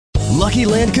Lucky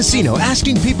Land Casino,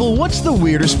 asking people, what's the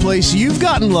weirdest place you've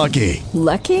gotten lucky?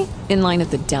 Lucky? In line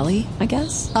at the deli, I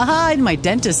guess? Aha, in my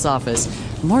dentist's office.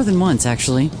 More than once,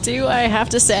 actually. Do I have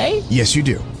to say? Yes, you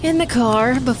do. In the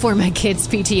car before my kids'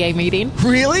 PTA meeting.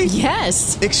 Really?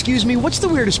 Yes. Excuse me, what's the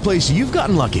weirdest place you've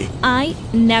gotten lucky? I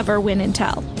never win and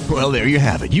tell. Well, there you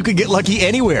have it. You can get lucky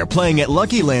anywhere, playing at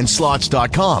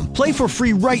LuckyLandSlots.com. Play for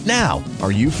free right now.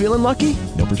 Are you feeling lucky?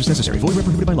 No purchase necessary. Void where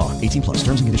prohibited by law. 18 plus.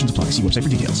 Terms and conditions apply. See website for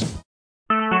details.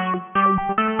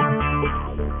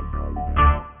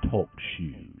 Talk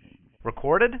shoes.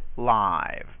 Recorded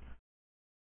live.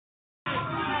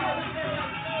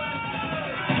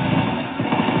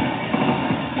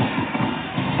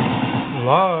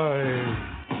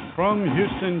 Live from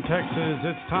Houston, Texas,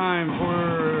 it's time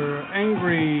for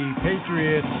Angry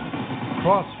Patriots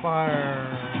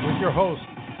Crossfire with your host,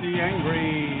 the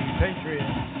Angry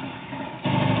Patriot.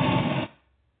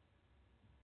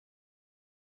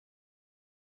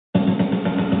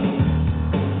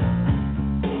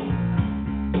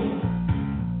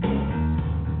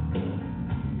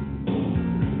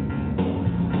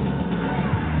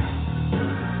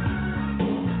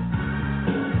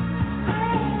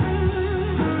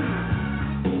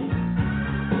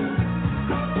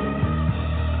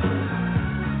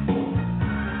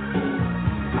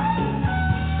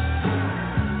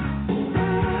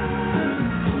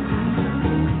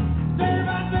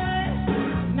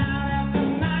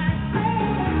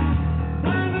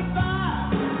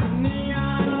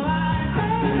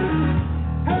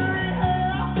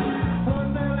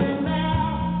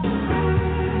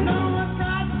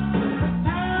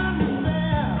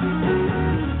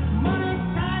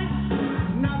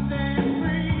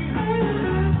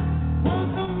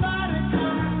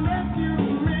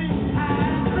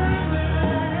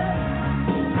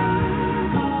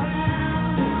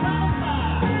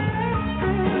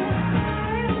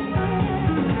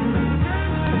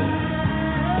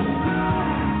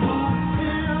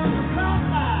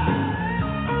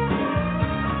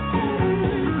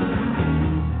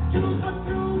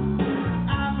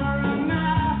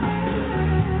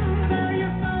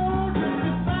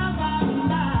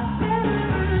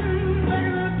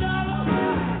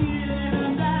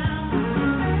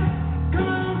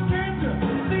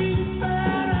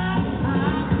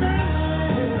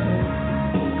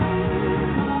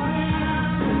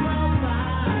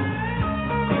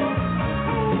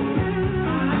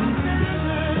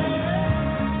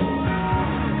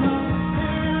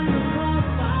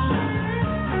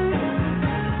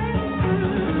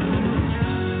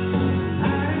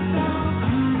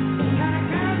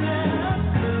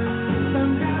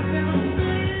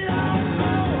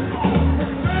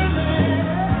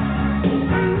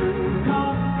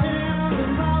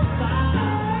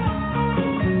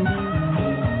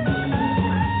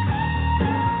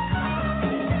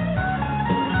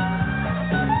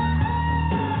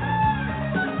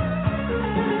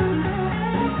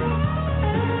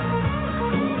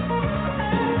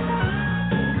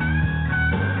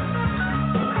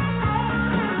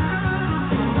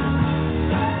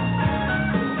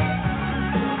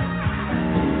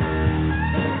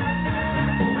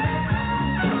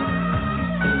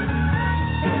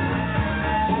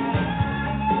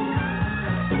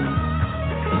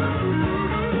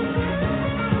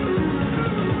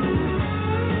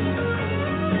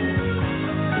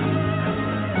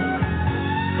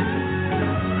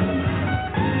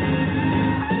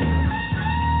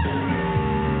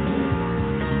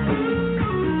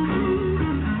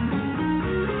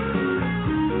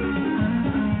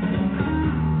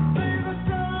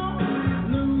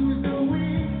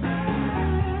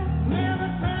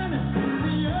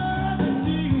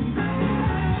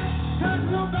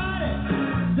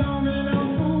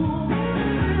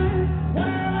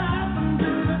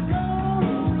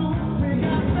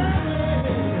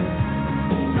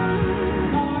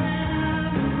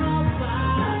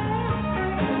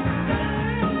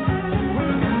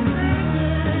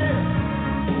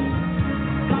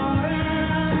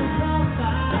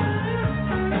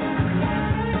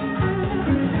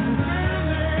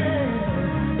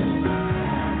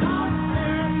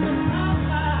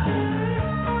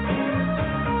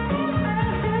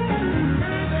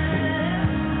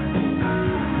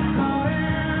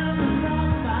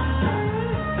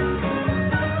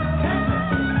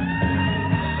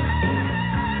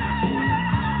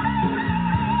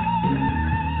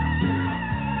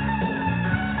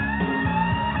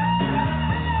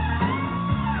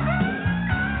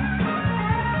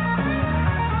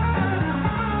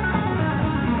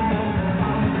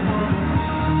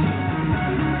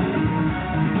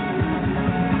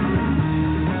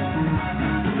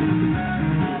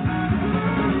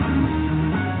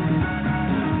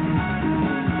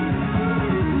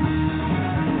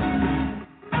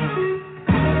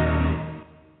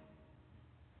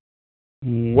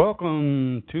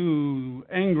 Welcome to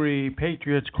Angry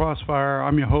Patriots Crossfire.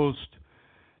 I'm your host,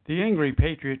 the Angry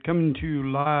Patriot, coming to you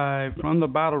live from the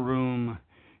battle room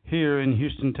here in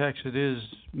Houston, Texas. It is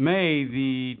May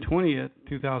the 20th,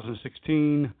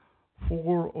 2016,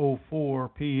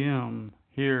 4:04 p.m.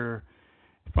 here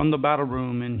from the battle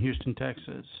room in Houston,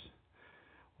 Texas.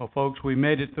 Well, folks, we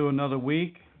made it through another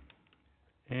week,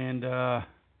 and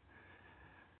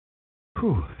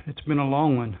it's been a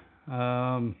long one.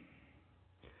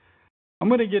 I'm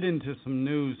going to get into some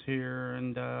news here,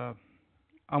 and I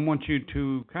want you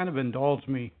to kind of indulge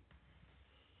me,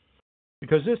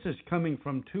 because this is coming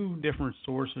from two different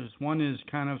sources. One is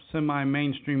kind of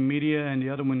semi-mainstream media, and the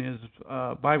other one is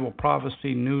Bible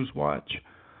Prophecy News Watch.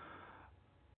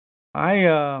 I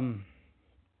am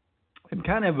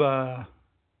kind of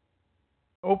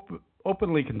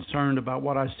openly concerned about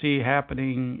what I see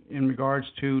happening in regards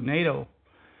to NATO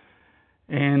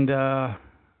and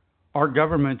our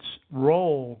government's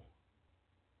role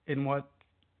in what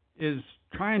is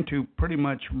trying to pretty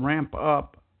much ramp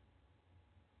up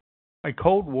a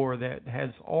Cold War that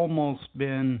has almost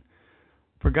been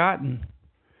forgotten.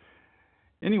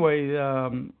 Anyway,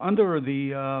 under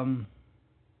the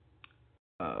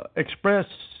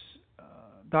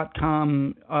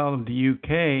Express.com of the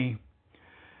UK,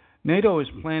 NATO is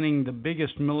planning the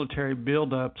biggest military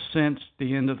buildup since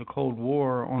the end of the Cold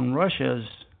War on Russia's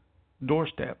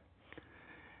doorstep.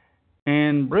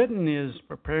 And Britain is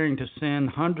preparing to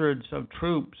send hundreds of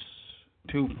troops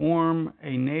to form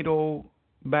a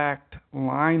NATO-backed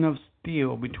line of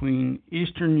steel between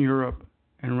Eastern Europe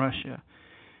and Russia,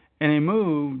 and a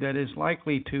move that is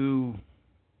likely to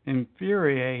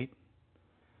infuriate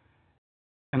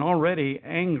an already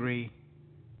angry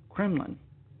Kremlin.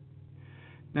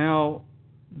 Now,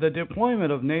 the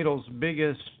deployment of NATO's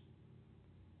biggest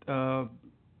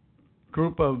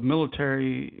group of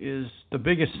military is the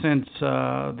biggest since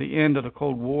the end of the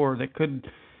Cold War, that could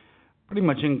pretty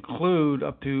much include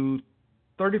up to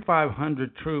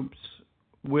 3,500 troops,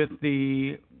 with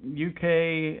the UK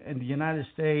and the United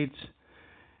States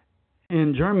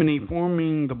and Germany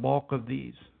forming the bulk of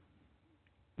these.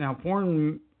 Now,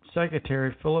 Foreign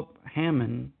Secretary Philip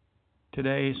Hammond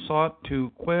today sought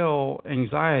to quell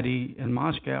anxiety in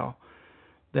Moscow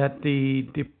that the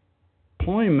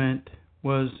deployment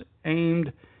was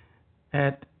aimed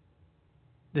at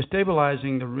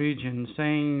destabilizing the region,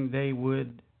 saying they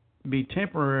would be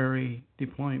temporary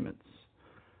deployments.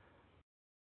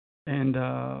 And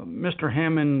Mr.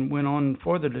 Hammond went on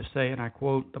further to say, and I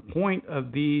quote, "The point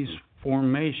of these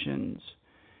formations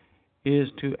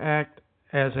is to act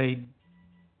as a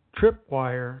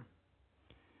tripwire.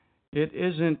 It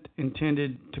isn't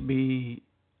intended to be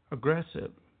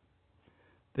aggressive.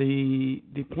 The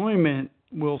deployment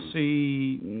will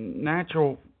see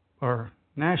national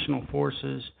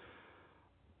forces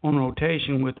on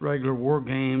rotation with regular war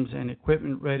games and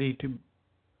equipment ready to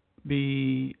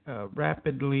be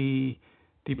rapidly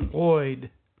deployed,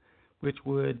 which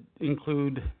would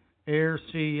include air,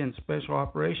 sea, and special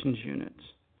operations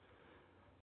units."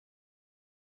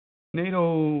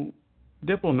 NATO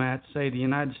diplomats say the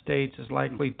United States is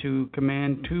likely to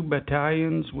command 2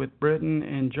 battalions, with Britain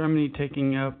and Germany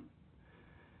taking up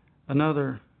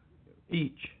another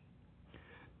each.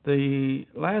 The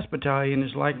last battalion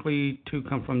is likely to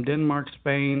come from Denmark,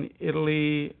 Spain,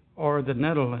 Italy, or the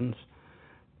Netherlands.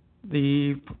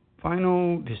 The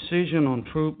final decision on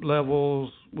troop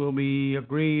levels will be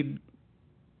agreed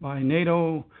by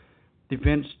NATO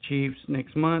defense chiefs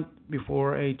next month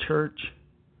before a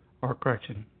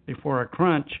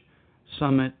crunch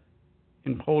summit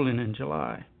in Poland in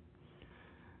July.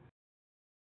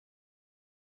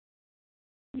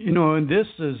 You know, and this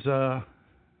is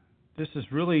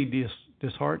really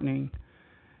disheartening.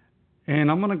 And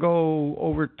I'm going to go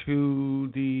over to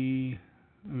the.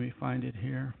 Let me find it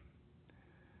here.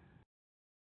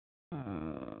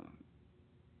 I'm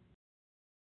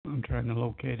trying to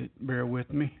locate it. Bear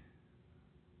with me.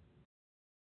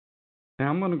 Now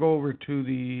I'm going to go over to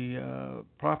the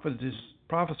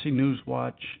Prophecy News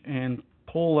Watch and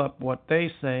pull up what they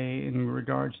say in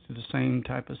regards to the same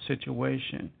type of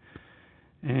situation.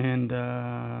 And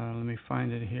let me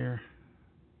find it here.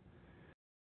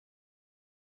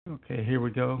 Okay, here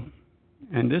we go.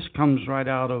 And this comes right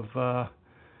out of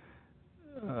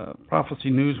Prophecy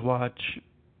News Watch.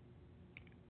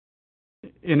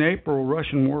 In April,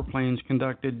 Russian warplanes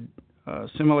conducted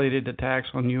simulated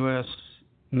attacks on U.S.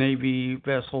 Navy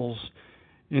vessels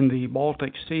in the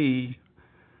Baltic Sea,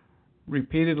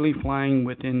 repeatedly flying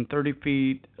within 30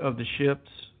 feet of the ships,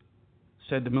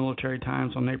 said the Military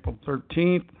Times on April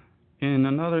 13th. In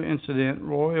another incident,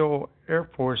 Royal Air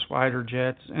Force fighter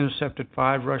jets intercepted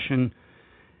 5 Russian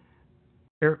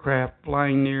aircraft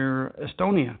flying near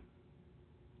Estonia,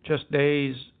 just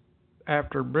days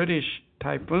after British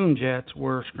Typhoon jets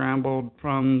were scrambled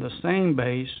from the same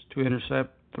base to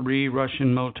intercept 3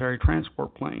 Russian military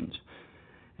transport planes.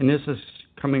 And this is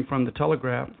coming from the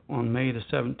Telegraph on May the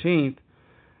 17th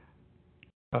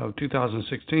of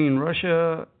 2016.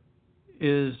 Russia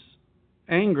is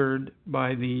angered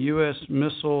by the U.S.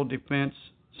 missile defense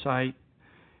site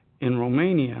in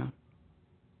Romania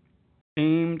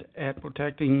aimed at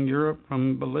protecting Europe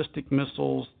from ballistic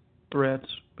missiles threats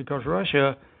because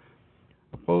Russia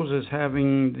opposes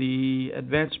having the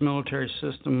advanced military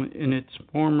system in its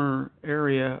former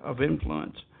area of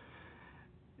influence.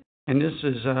 And this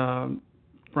is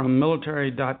from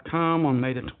military.com on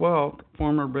May the 12th.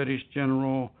 Former British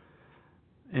General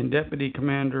and Deputy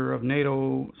Commander of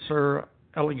NATO, Sir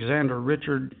Alexander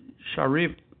Richard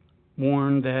Sharif,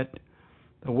 warned that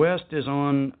the West is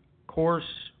on course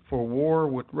for war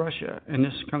with Russia. And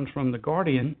this comes from The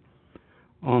Guardian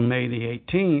on May the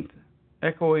 18th,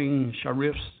 echoing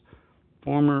Sharif's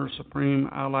former Supreme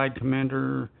Allied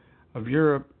Commander of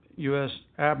Europe, U.S.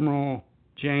 Admiral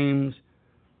James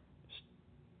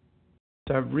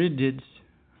Stavridis,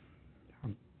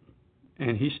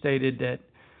 and he stated that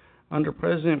under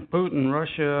President Putin,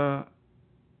 Russia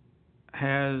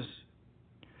has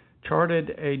charted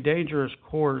a dangerous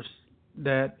course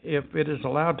that, if it is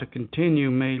allowed to continue,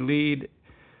 may lead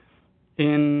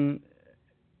in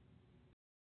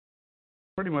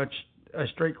pretty much a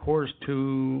straight course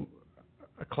to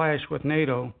a clash with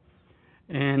NATO,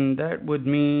 and that would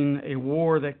mean a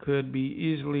war that could be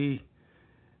easily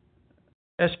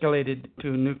escalated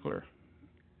to nuclear.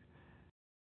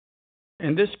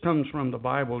 And this comes from the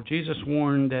Bible. Jesus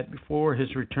warned that before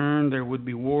his return there would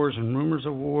be wars and rumors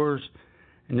of wars,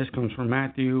 and this comes from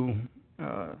Matthew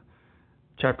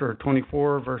chapter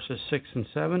 24, verses 6 and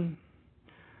 7.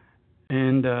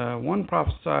 And one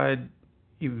prophesied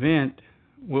event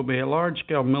will be a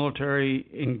large-scale military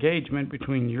engagement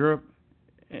between Europe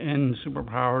and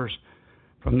superpowers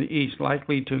from the east,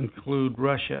 likely to include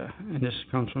Russia. And this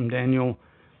comes from Daniel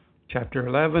chapter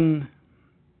 11,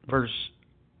 verse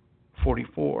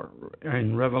 44,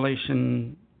 and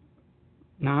Revelation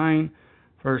 9,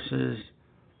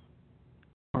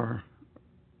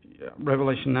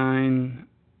 Revelation 9,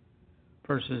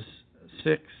 verses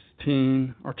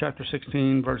 16, or chapter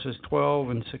 16, verses 12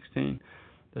 and 16.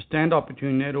 The standoff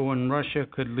between NATO and Russia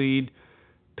could lead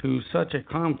to such a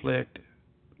conflict,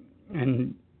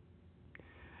 and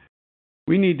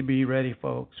we need to be ready,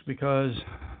 folks, because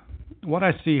what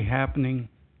I see happening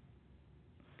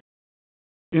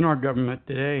in our government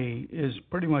today is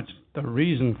pretty much the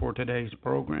reason for today's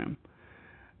program.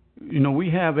 You know, we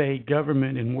have a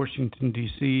government in Washington,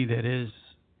 D.C. that is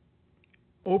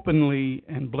openly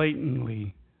and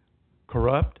blatantly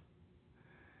corrupt,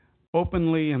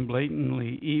 openly and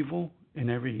blatantly evil in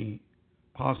every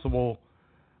possible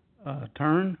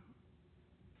turn.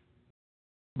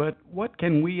 But what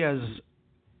can we as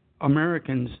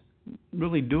Americans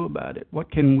really do about it?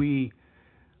 What can we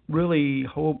really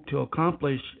hope to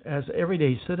accomplish as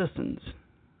everyday citizens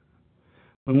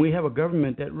when we have a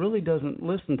government that really doesn't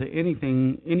listen to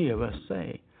anything any of us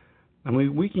say? I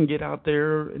mean, we can get out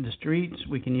there in the streets,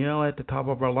 we can yell at the top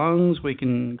of our lungs, we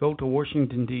can go to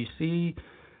Washington, D.C.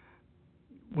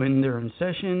 when they're in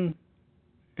session,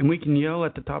 and we can yell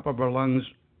at the top of our lungs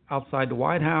outside the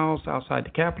White House, outside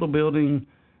the Capitol building,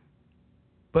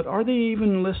 but are they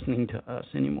even listening to us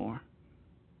anymore?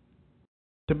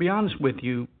 To be honest with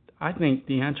you, I think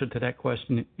the answer to that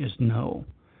question is no.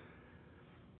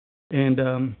 And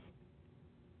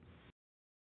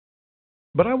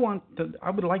but I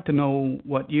would like to know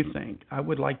what you think. I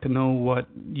would like to know what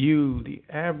you, the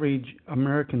average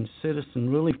American citizen,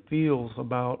 really feels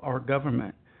about our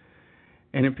government.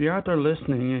 And if you're out there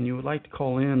listening and you would like to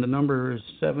call in, the number is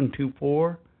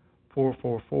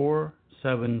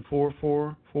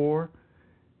 724-444-7444,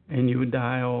 and you would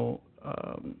dial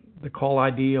the call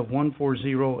ID of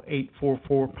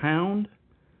 140844#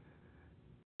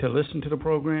 to listen to the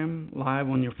program live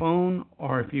on your phone,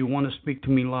 or if you want to speak to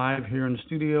me live here in the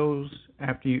studios,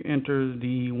 after you enter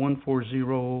the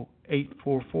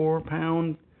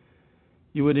 140844#,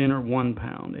 you would enter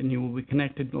 £1, and you will be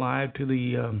connected live to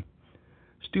the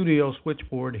studio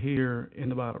switchboard here in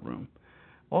the bottom room.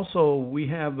 Also, we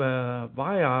have a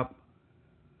VIOP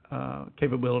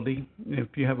capability.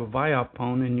 If you have a VIOP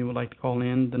phone and you would like to call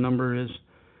in, the number is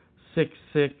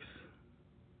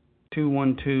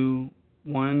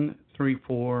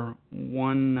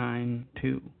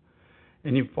 66212-134-192.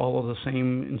 And you follow the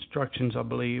same instructions, I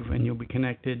believe, and you'll be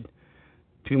connected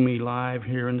to me live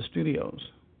here in the studios.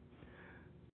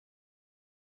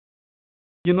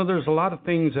 You know, there's a lot of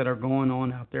things that are going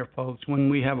on out there, folks, when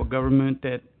we have a government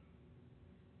that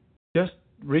just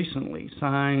recently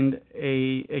signed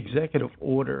a executive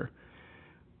order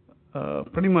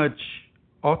pretty much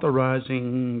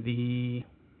authorizing the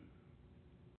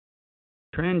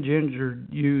transgender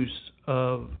use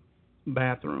of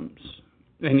bathrooms.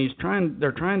 And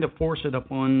they're trying to force it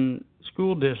upon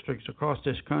school districts across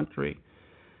this country,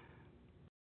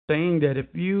 saying that if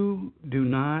you do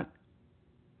not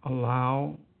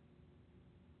allow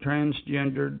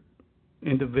transgendered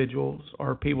individuals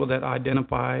or people that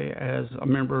identify as a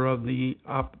member of the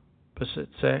opposite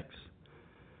sex,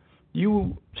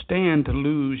 you stand to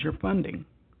lose your funding.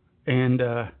 And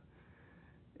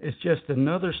it's just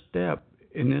another step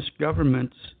in this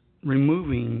government's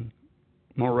removing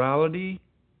morality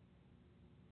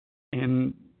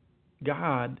and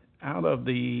God out of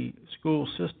the school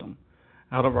system,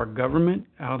 out of our government,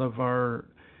 out of our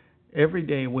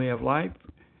everyday way of life.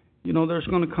 You know, there's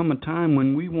going to come a time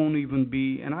when we won't even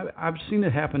be, and I've seen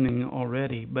it happening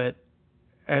already, but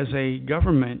as a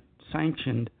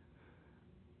government-sanctioned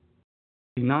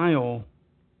denial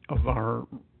of our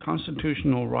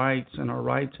constitutional rights and our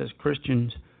rights as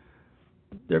Christians,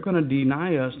 they're going to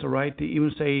deny us the right to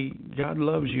even say, God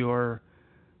loves you, or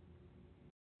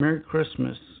Merry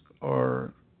Christmas,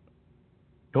 or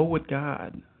go with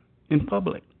God in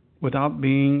public without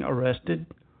being arrested.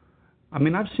 I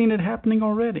mean, I've seen it happening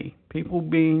already. People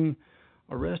being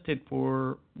arrested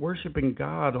for worshiping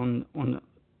God on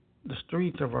the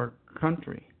streets of our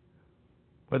country,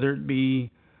 whether it be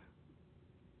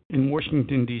in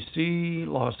Washington, D.C.,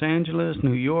 Los Angeles,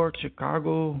 New York,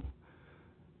 Chicago,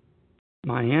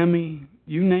 Miami,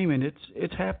 you name it.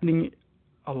 It's happening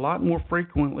a lot more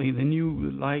frequently than you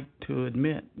would like to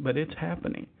admit, but it's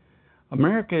happening.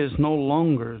 America is no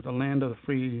longer the land of the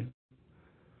free,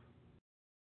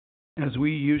 as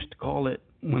we used to call it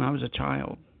when I was a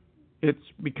child. It's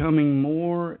becoming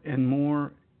more and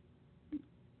more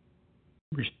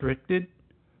restricted,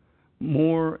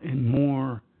 more and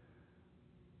more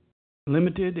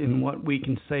limited in what we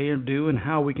can say or do and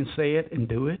how we can say it and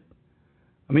do it.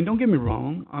 I mean, don't get me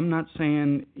wrong. I'm not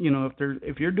saying, you know,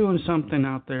 if you're doing something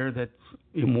out there that's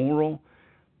immoral,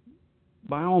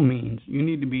 by all means, you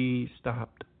need to be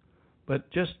stopped. But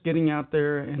just getting out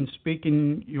there and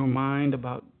speaking your mind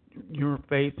about your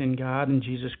faith in God and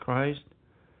Jesus Christ,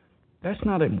 that's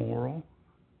not immoral.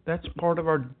 That's part of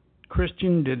our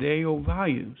Christian Judeo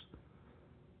values.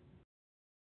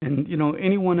 And, you know,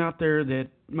 anyone out there that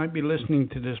might be listening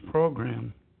to this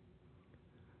program,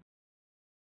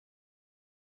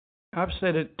 I've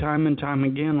said it time and time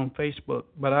again on Facebook,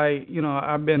 but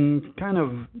I've been kind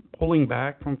of pulling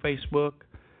back from Facebook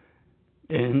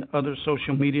and other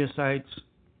social media sites,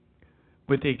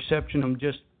 with the exception of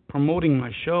just promoting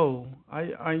my show.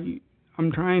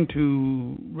 I'm trying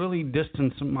to really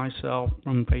distance myself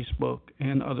from Facebook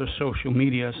and other social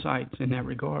media sites in that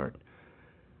regard.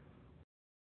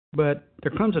 But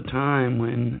there comes a time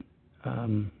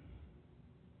when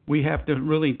we have to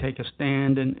really take a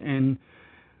stand, and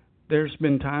there's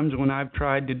been times when I've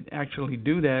tried to actually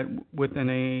do that within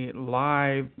a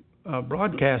live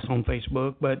broadcast on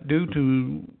Facebook, but due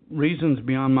to reasons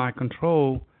beyond my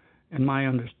control and my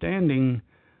understanding,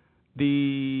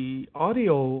 the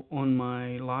audio on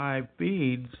my live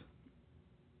feeds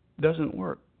doesn't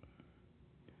work.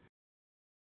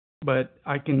 But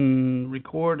I can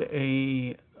record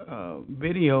a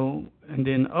video and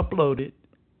then upload it,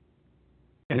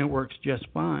 and it works just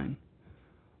fine.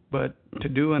 But to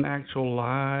do an actual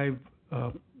live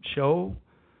show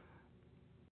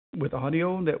with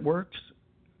audio that works,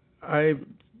 I've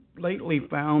lately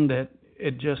found that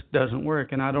it just doesn't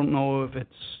work. And I don't know if it's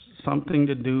something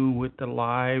to do with the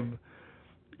live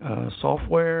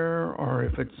software, or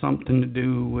if it's something to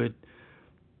do with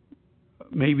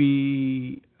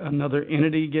maybe another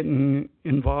entity getting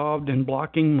involved in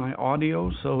blocking my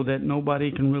audio so that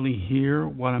nobody can really hear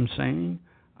what I'm saying.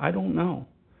 I don't know.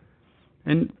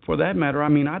 And for that matter, I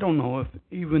mean, I don't know if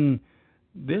even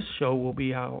this show will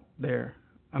be out there.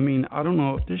 I mean, I don't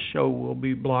know if this show will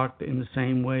be blocked in the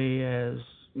same way as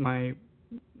my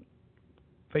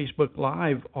Facebook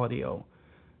Live audio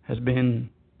has been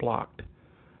blocked.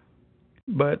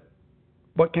 But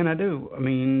what can I do? I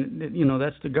mean, you know,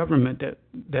 that's the government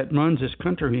that runs this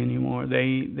country anymore.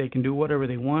 They can do whatever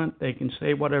they want. They can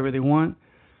say whatever they want.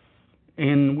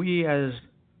 And we as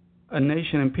a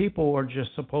nation and people are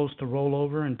just supposed to roll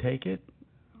over and take it.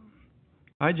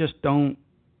 I just don't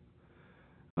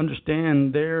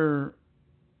understand their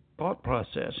thought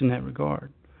process in that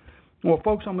regard. Well,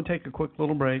 folks, I'm going to take a quick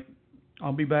little break.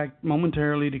 I'll be back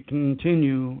momentarily to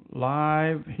continue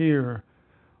live here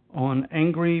on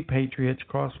Angry Patriots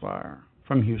Crossfire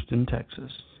from Houston,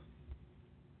 Texas.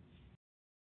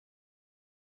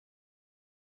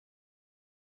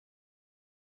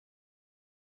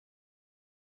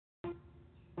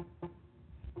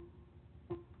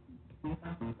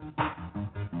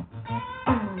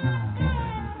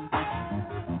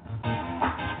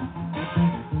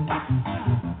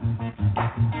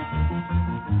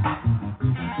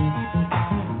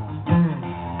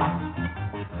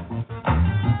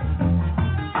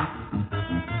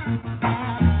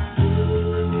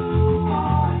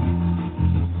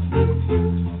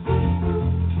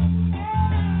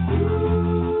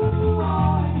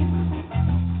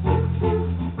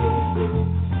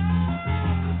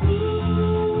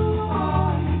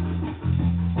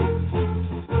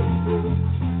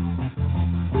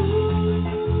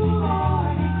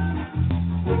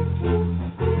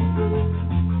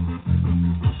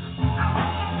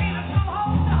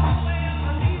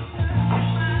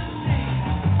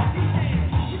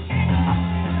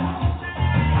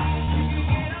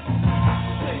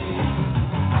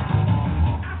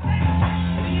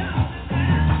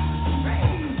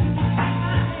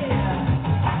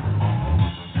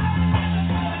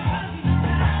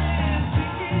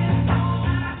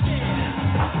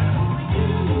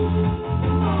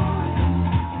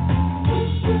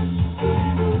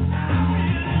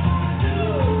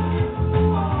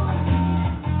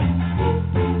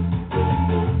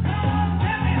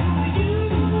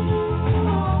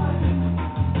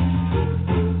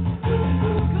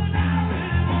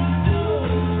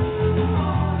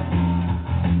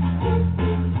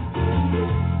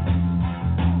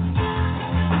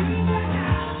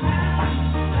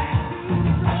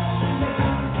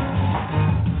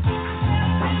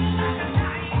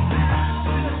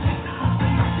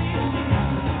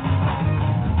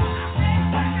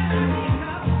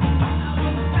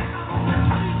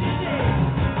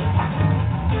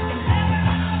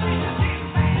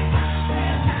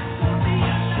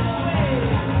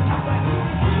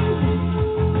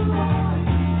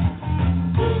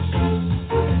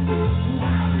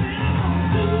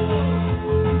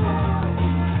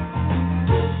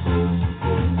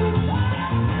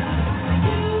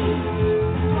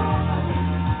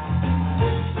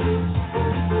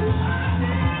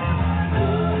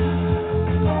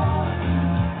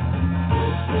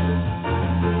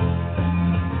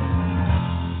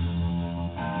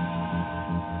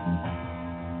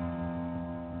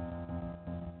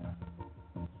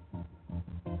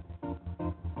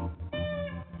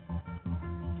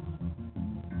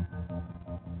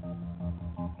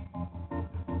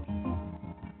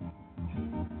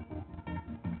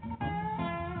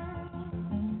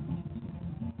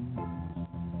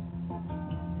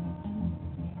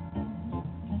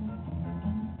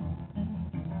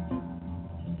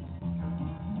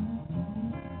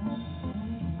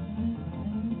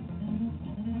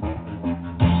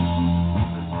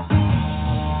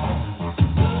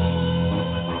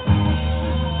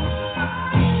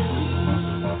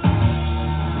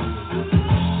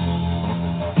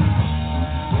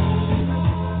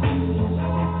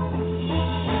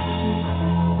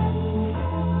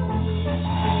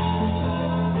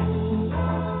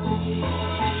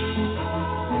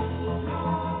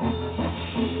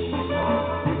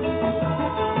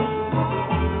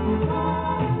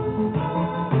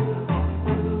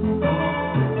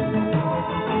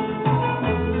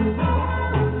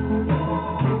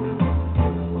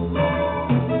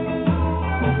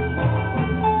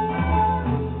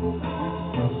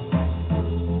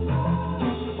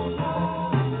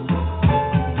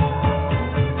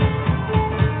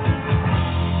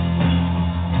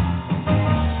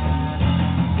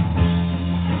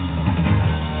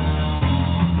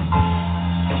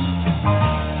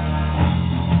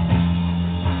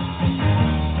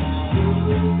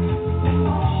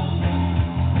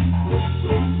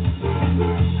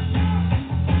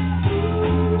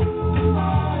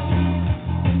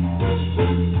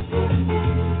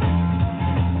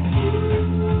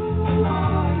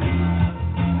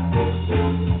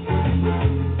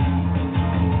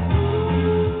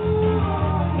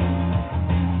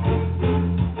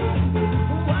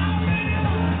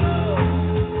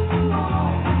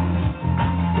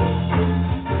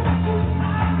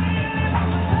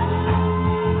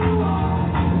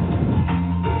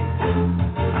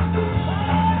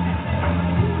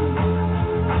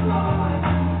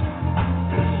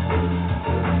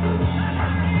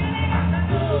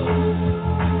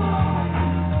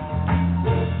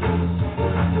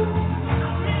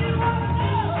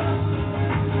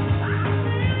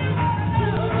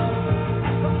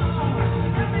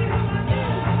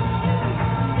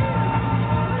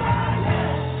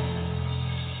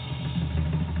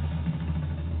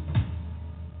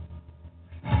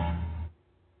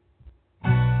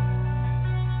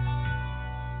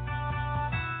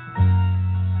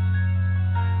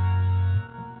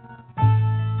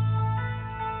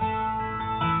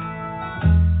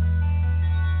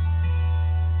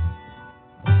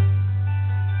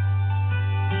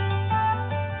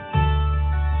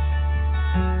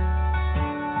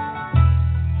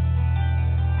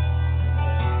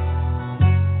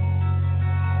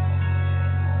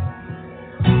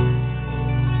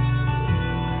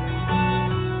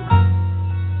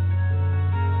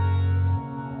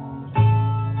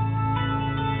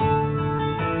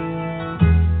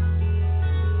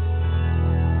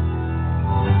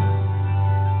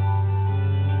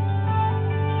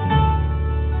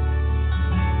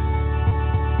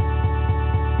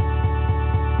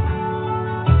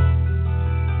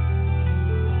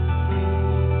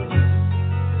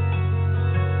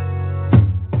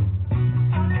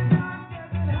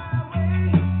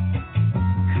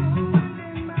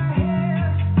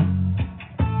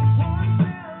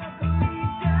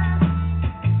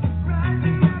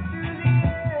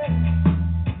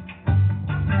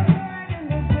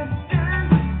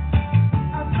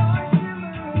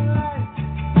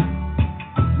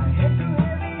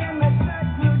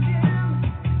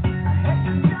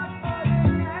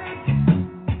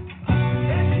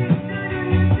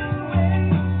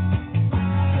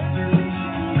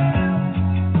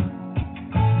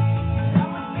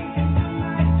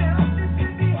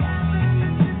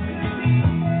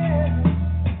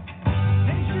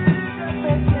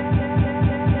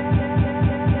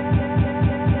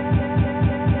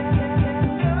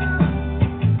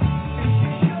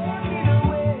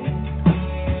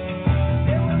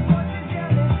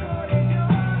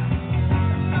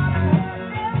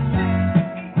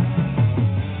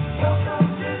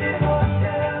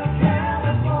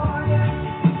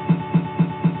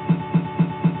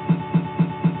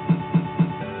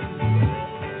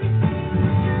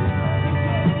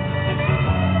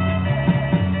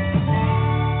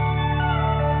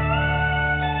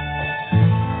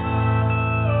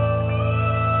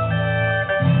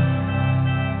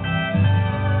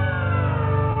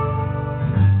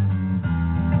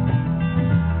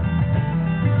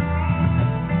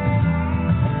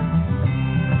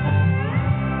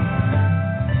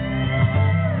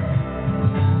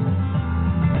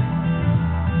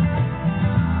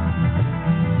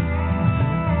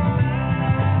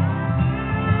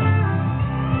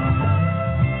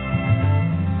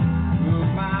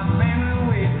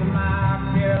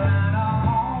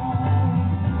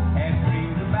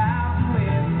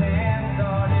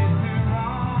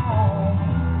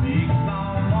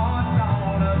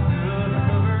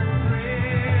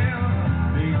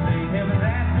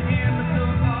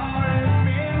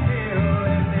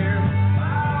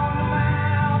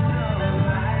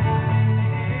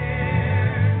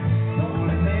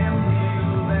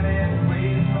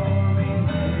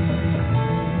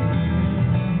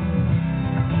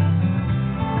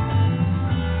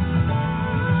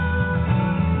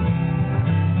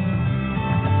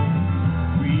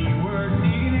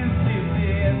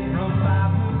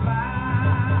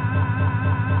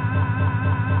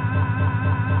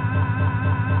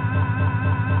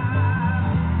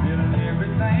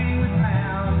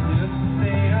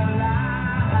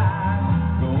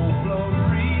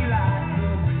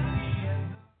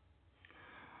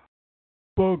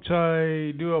 folks,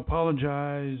 I do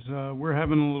apologize. We're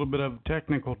having a little bit of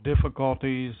technical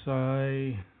difficulties.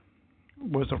 I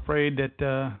was afraid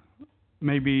that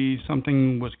maybe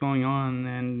something was going on,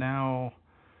 and now,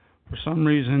 for some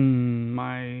reason,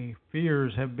 my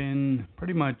fears have been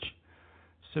pretty much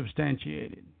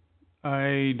substantiated.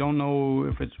 I don't know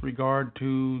if it's regard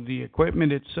to the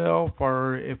equipment itself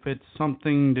or if it's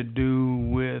something to do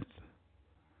with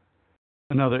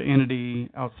another entity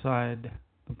outside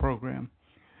the program.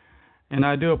 And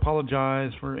I do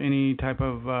apologize for any type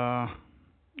of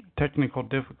technical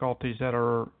difficulties that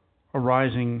are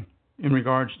arising in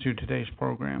regards to today's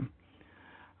program.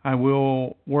 I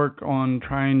will work on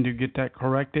trying to get that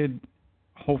corrected.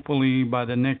 Hopefully by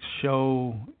the next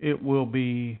show it will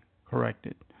be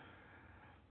corrected.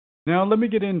 Now let me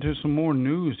get into some more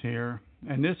news here,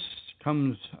 and this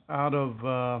comes out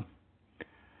of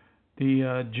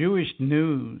the Jewish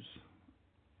news.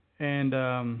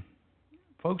 And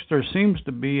folks, there seems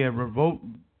to be a revolt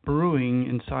brewing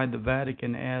inside the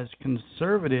Vatican as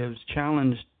conservatives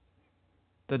challenge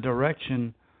the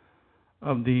direction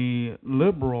of the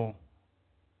liberal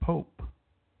Pope.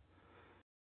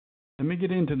 Let me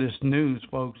get into this news,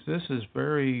 folks. This is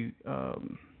very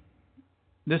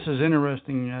this is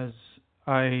interesting as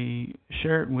I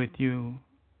share it with you.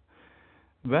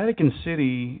 Vatican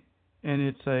City, and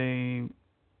it's a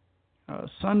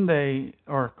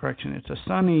it's a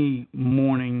sunny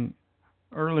morning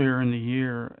earlier in the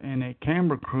year, and a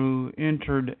camera crew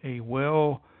entered a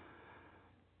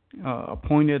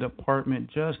appointed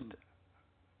apartment just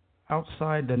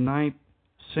outside the 9th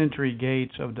century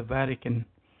gates of the Vatican,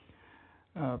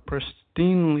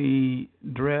 pristinely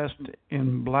dressed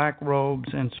in black robes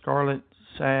and scarlet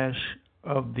sash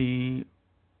of the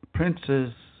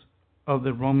princes of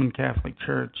the Roman Catholic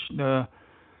Church. The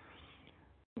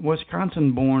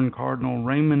Wisconsin-born Cardinal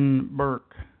Raymond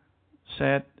Burke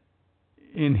sat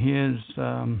in his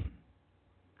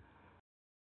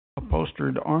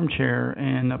upholstered armchair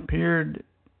and appeared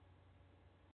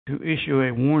to issue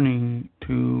a warning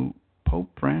to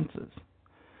Pope Francis.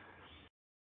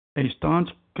 A staunch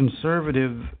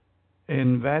conservative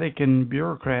and Vatican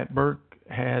bureaucrat, Burke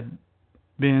had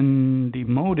been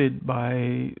demoted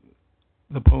by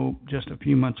the Pope just a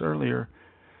few months earlier,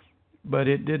 but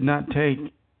it did not take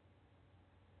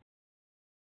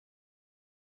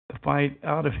the fight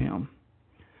out of him.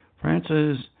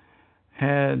 Francis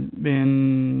had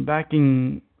been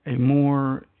backing a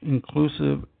more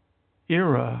inclusive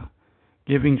era,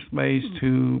 giving space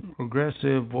to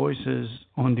progressive voices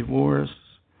on divorce,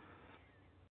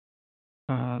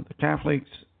 the Catholics,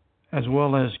 as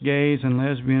well as gays and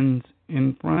lesbians.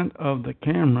 In front of the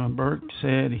camera, Burke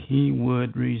said he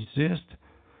would resist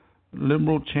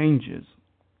liberal changes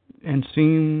and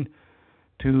seemed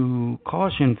to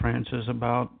caution Francis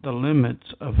about the limits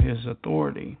of his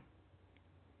authority.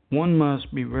 One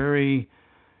must be very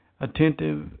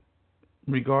attentive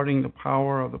regarding the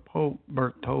power of the Pope,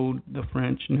 Burke told the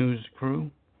French news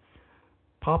crew.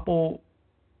 Papal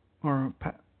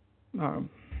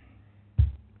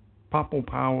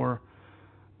power,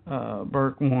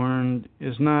 Burke warned,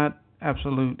 is not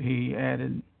absolute, he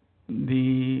added.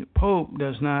 The Pope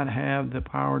does not have the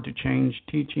power to change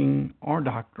teaching or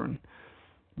doctrine.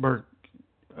 Burke's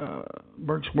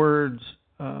words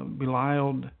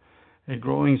belied a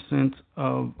growing sense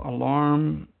of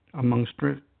alarm among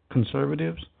strict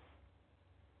conservatives,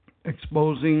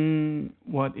 exposing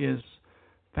what is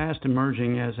fast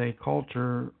emerging as a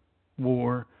culture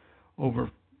war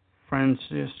over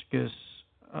Franciscus'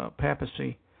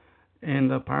 papacy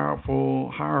and the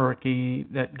powerful hierarchy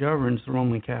that governs the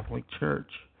Roman Catholic Church.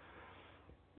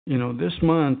 You know, this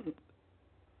month,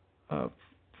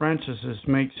 Francis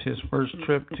makes his first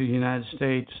trip to the United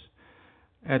States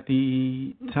at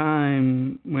the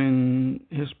time when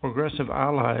his progressive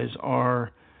allies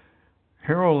are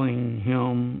heralding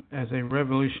him as a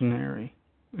revolutionary,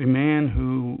 a man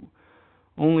who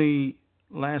only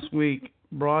last week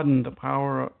broadened the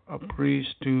power of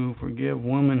priests to forgive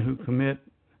women who commit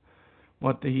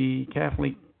what the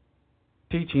Catholic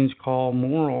teachings call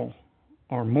moral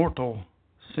or mortal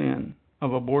sin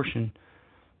of abortion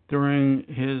during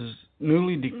his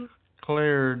newly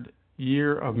declared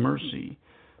year of mercy,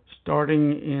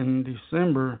 starting in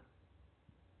December.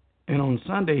 And on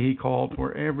Sunday, he called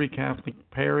for every Catholic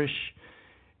parish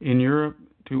in Europe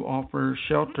to offer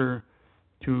shelter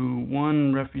to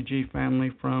one refugee family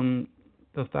from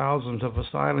the thousands of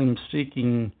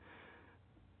asylum-seeking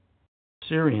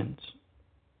Syrians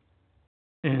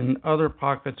and other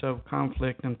pockets of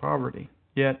conflict and poverty.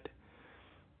 Yet,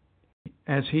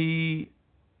 as he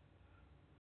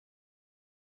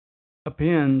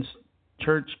appends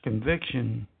church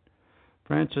conviction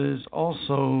Francis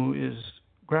also is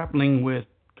grappling with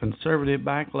conservative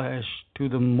backlash to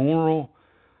the moral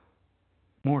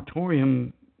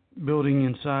moratorium building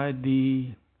inside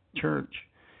the church.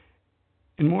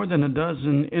 In more than a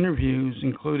dozen interviews,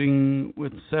 including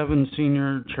with 7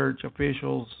 senior church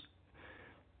officials,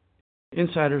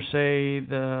 insiders say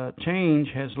the change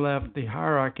has left the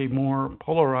hierarchy more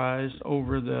polarized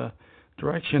over the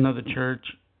direction of the church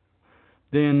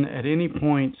than at any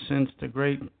point since the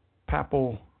great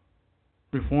papal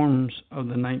reforms of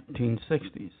the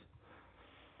 1960s.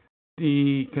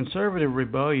 The conservative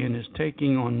rebellion is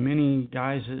taking on many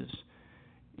guises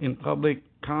in public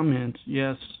comments,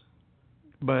 yes,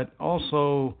 but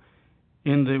also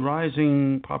in the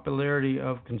rising popularity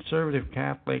of conservative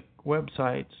Catholic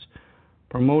websites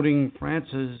promoting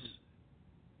Francis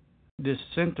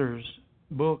dissenters'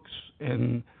 books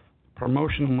and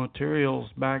promotional materials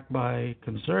backed by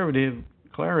conservative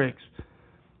clerics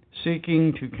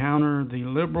seeking to counter the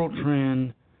liberal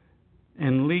trend,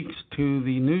 and leaks to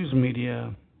the news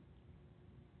media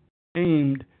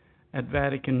aimed at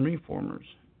Vatican reformers.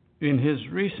 In his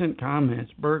recent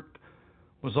comments, Burke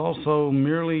was also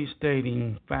merely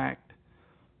stating fact.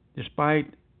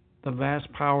 Despite the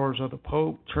vast powers of the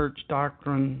Pope, church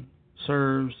doctrine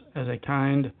serves as a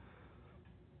kind.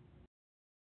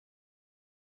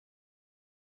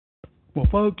 Well,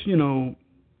 folks,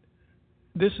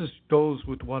 this goes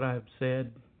with what I've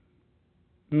said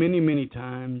many, many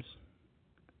times.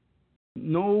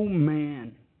 No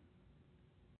man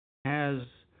has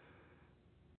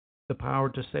the power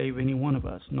to save any one of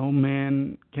us. No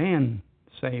man can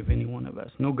save any one of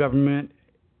us. No government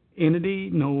entity,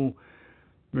 no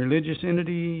religious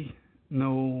entity,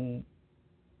 no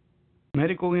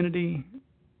medical entity.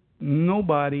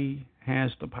 Nobody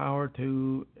has the power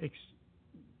to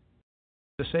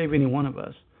save any one of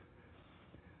us.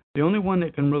 The only one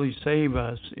that can really save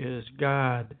us is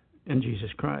God and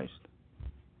Jesus Christ.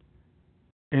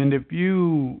 And if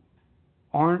you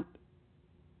aren't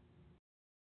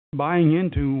buying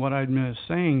into what I'm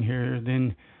saying here,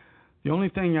 then the only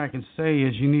thing I can say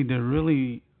is you need to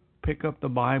really pick up the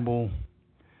Bible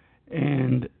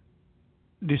and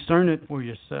discern it for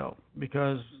yourself,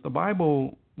 because the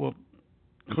Bible will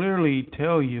clearly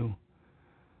tell you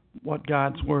what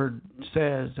God's Word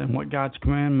says and what God's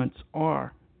commandments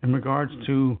are in regards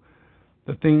to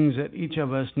the things that each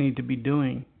of us need to be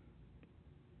doing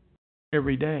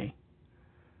every day.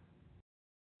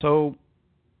 So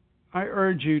I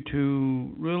urge you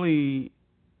to really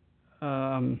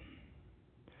try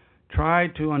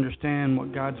to understand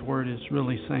what God's Word is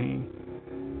really saying,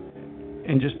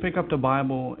 and just pick up the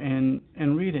Bible and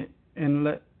read it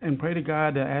and pray to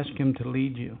God to ask Him to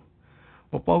lead you.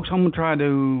 Well, folks, I'm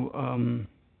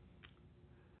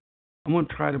gonna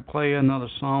try to play another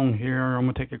song here. I'm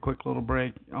gonna take a quick little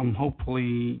break.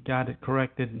 Hopefully got it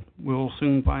corrected. We'll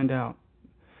soon find out.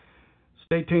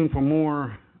 Stay tuned for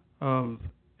more of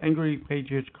Angry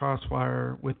Patriots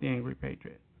Crossfire with the Angry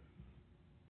Patriot.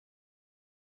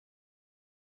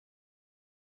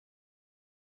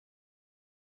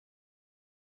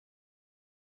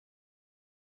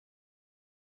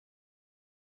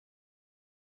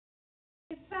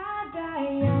 If I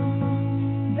die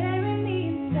young, bury me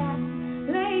inside,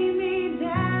 lay me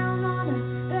down on a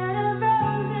bed of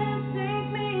roses,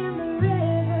 sink me in the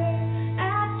river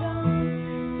at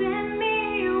dawn, send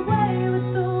me away with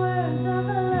the words of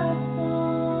a love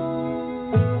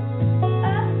song. Oh,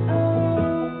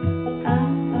 oh, oh, oh.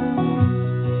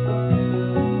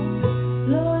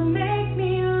 Lord, make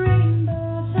me a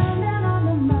rainbow, shine down on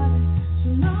the mother, so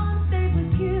long stay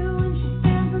with you, and she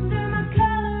stands under my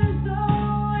colors,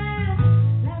 oh, and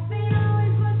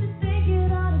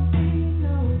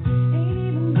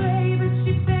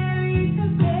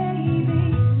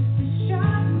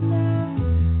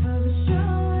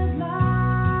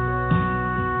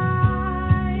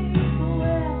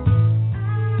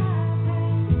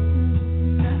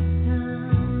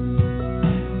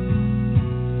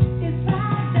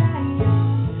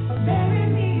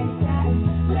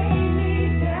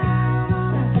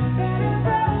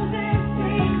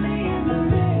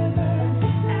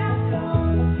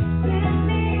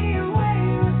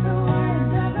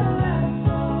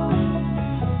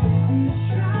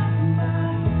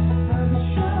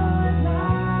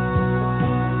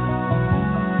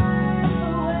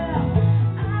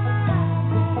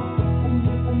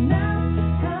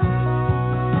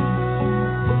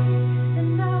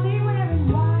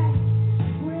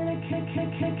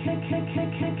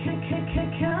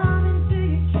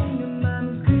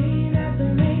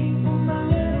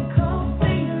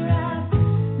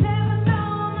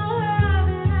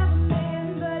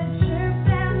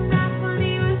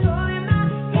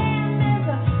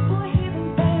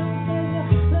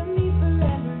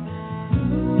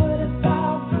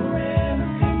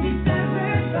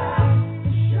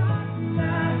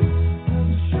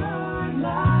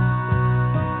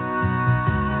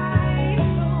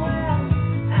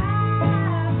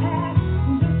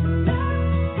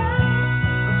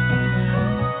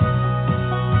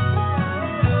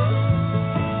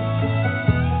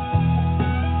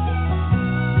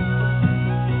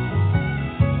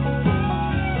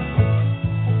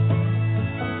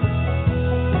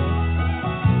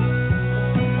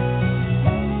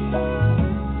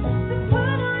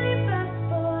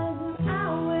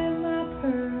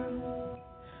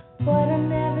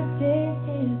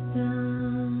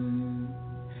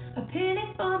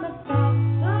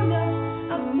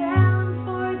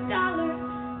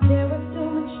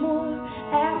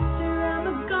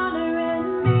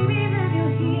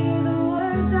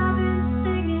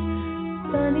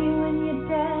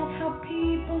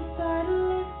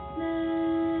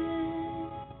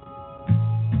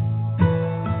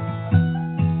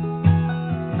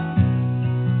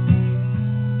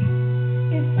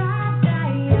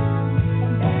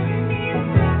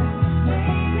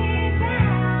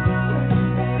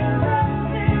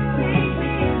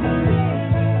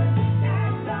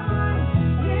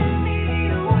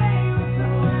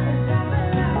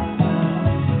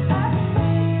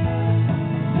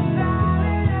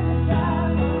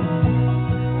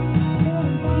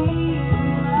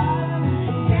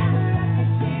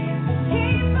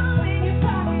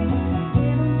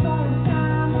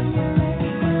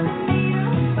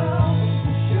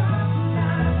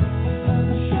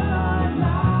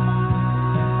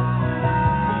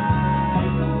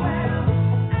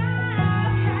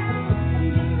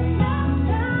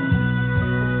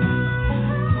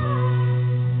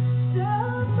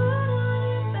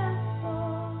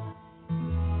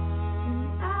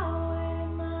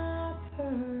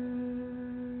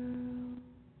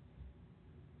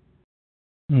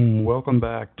welcome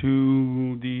back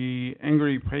to the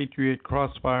Angry Patriot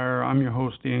Crossfire. I'm your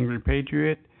host, the Angry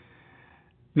Patriot.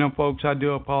 You know, folks, I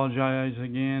do apologize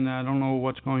again. I don't know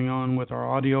what's going on with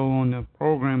our audio on the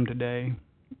program today.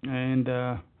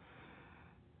 And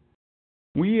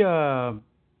we are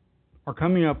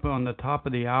coming up on the top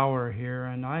of the hour here,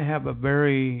 and I have a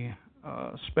very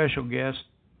special guest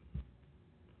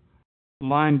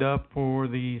lined up for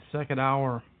the second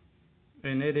hour.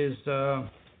 And it is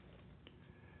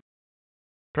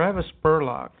Travis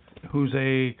Spurlock, who's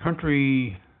a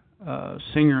country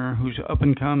singer who's up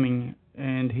and coming,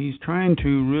 and he's trying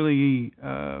to really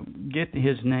get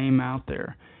his name out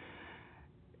there.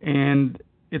 And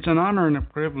it's an honor and a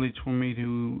privilege for me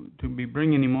to be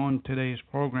bringing him on today's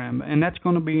program, and that's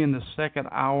going to be in the second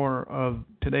hour of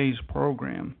today's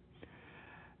program.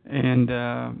 And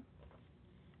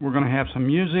we're going to have some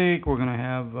music, we're going to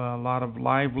have a lot of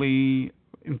lively,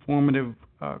 informative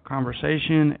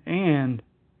conversation, and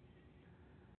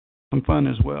some fun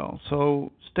as well.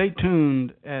 So stay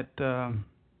tuned at 5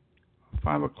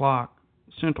 o'clock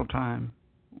Central Time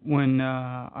when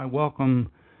I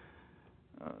welcome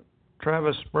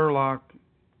Travis Spurlock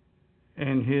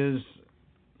and his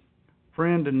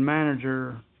friend and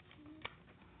manager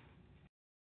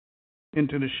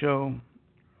into the show,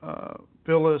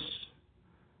 Phyllis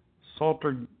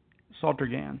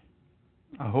Saltergan.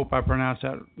 I hope I pronounced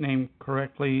that name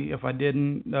correctly. If I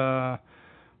didn't,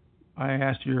 I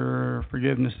ask your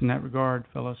forgiveness in that regard,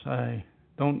 Phyllis. I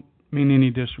don't mean any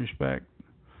disrespect.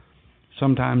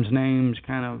 Sometimes names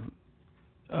kind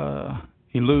of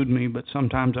elude me, but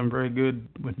sometimes I'm very good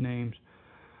with names.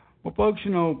 Well, folks,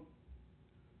 you know,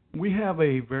 we have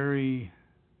a very,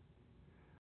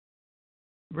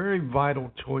 very vital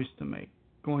choice to make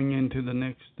going into the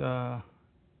next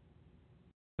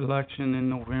election in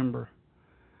November.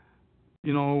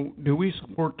 You know, do we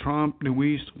support Trump? Do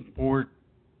we support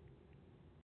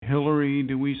Hillary?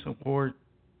 Do we support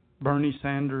Bernie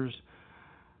Sanders?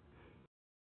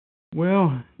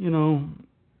 Well, you know,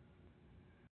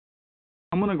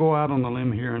 I'm going to go out on a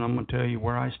limb here, and I'm going to tell you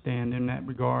where I stand in that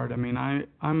regard. I mean,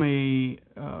 I'm a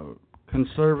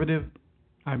conservative.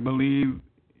 I believe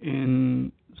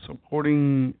in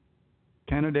supporting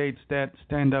candidates that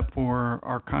stand up for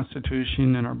our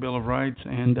Constitution and our Bill of Rights,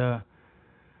 and a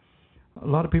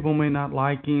lot of people may not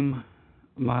like him.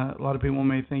 A lot of people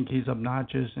may think he's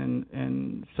obnoxious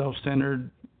and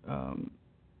self-centered.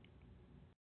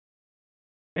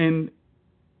 And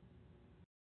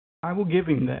I will give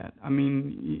him that. I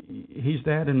mean, he's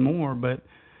that and more, but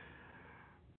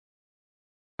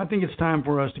I think it's time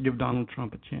for us to give Donald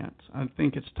Trump a chance. I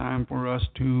think it's time for us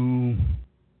to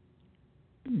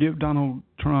give Donald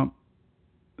Trump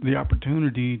the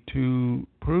opportunity to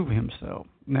prove himself.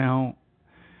 Now,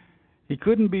 he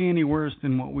couldn't be any worse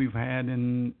than what we've had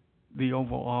in the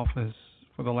Oval Office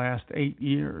for the last 8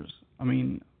 years. I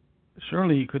mean,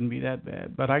 surely he couldn't be that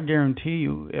bad. But I guarantee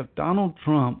you, if Donald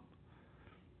Trump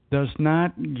does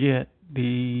not get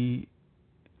the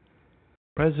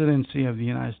presidency of the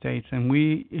United States and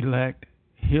we elect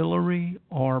Hillary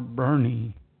or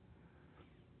Bernie,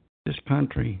 this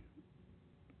country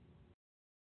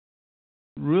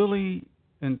really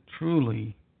and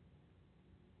truly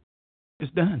is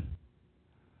done.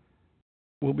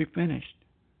 We'll be finished.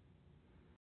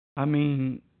 I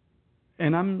mean,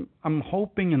 and I'm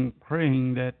hoping and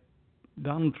praying that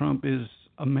Donald Trump is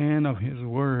a man of his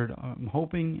word. I'm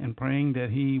hoping and praying that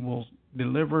he will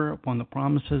deliver upon the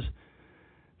promises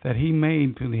that he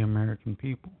made to the American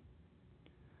people.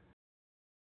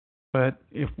 But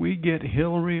if we get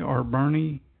Hillary or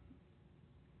Bernie,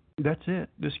 that's it.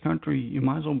 This country, you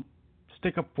might as well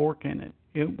stick a fork in it.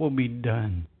 It will be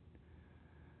done.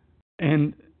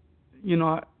 And, you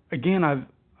know, again,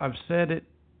 I've said it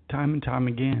time and time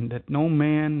again that no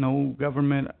man, no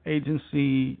government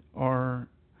agency, or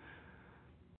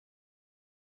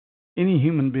any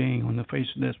human being on the face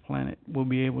of this planet will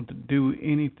be able to do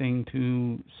anything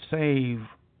to save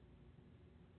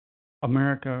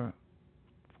America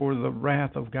for the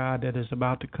wrath of God that is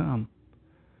about to come.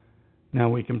 Now,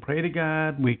 we can pray to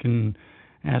God, we can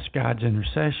ask God's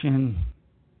intercession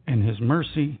and His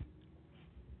mercy,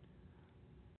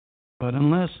 but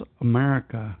unless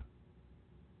America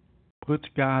puts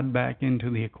God back into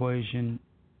the equation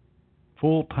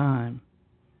full time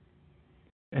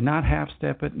and not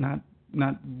half-step it, not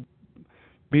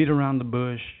beat around the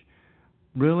bush,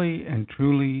 really and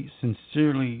truly,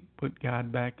 sincerely put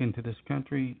God back into this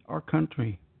country, our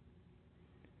country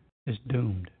is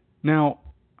doomed. Now,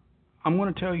 I'm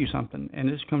going to tell you something, and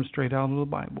this comes straight out of the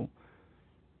Bible.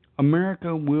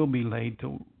 America will be laid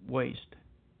to waste.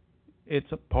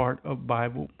 It's a part of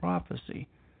Bible prophecy.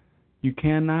 You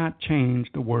cannot change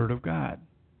the Word of God.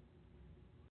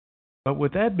 But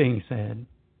with that being said,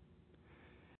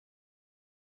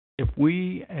 if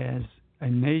we as a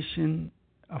nation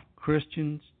of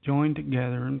Christians join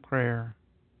together in prayer,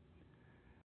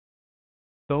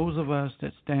 those of us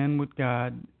that stand with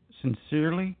God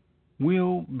sincerely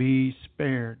will be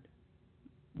spared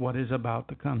what is about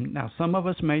to come. Now, some of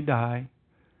us may die,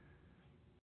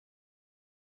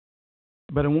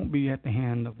 but it won't be at the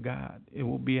hand of God. It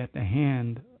will be at the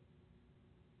hand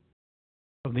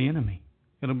of the enemy.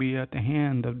 It'll be at the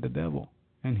hand of the devil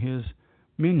and his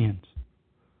minions.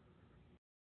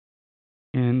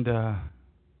 And,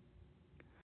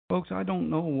 folks, I don't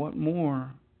know what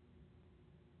more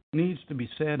needs to be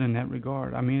said in that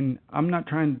regard. I mean, I'm not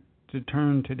trying to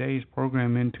turn today's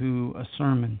program into a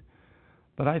sermon,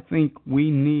 but I think we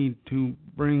need to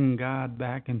bring God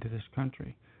back into this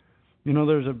country. You know,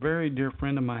 there's a very dear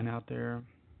friend of mine out there,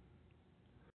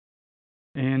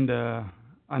 and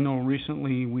I know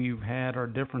recently we've had our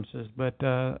differences, but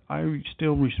I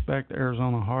still respect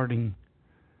Arizona Harding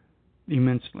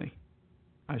immensely.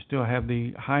 I still have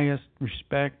the highest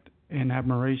respect and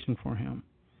admiration for him.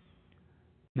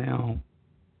 Now,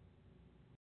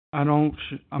 I'm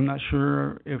not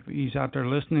sure if he's out there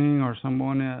listening or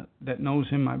someone that knows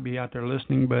him might be out there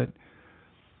listening, but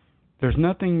there's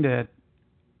nothing that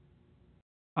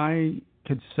I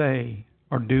could say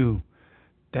or do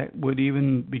that would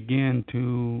even begin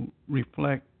to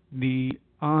reflect the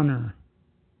honor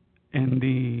and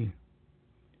the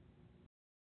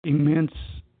immense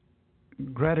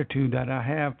gratitude that I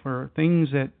have for things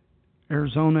that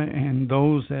Arizona and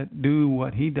those that do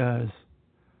what he does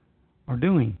are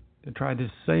doing to try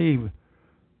to save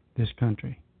this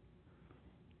country.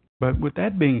 But with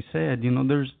that being said, you know,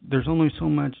 there's only so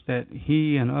much that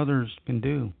he and others can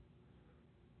do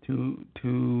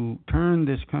to turn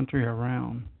this country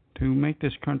around, to make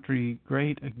this country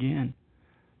great again,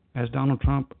 as Donald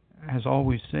Trump has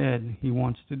always said he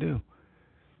wants to do.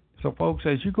 So, folks,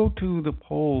 as you go to the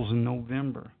polls in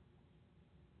November,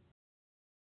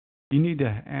 you need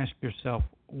to ask yourself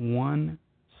one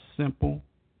simple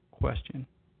question.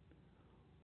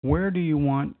 Where do you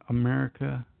want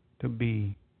America to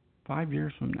be 5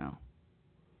 years from now?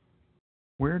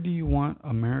 Where do you want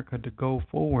America to go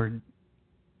forward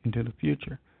into the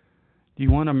future? Do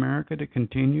you want America to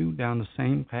continue down the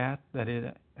same path that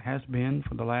it has been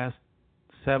for the last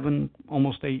 7,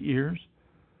 almost 8 years?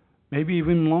 Maybe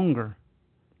even longer.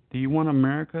 Do you want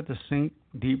America to sink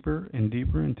deeper and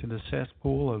deeper into the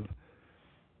cesspool of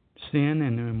sin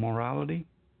and immorality?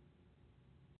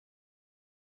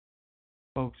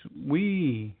 Folks,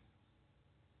 we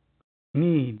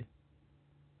need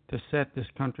to set this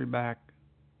country back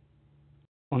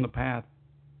on the path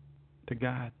to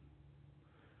God.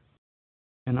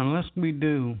 And unless we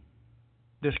do,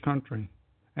 this country,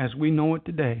 as we know it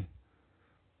today,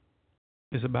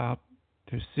 is about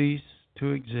to cease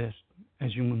to exist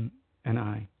as you and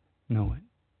I know it.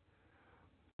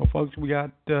 Well, folks, we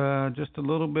got just a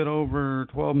little bit over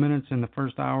 12 minutes in the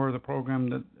first hour of the program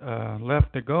that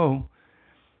left to go.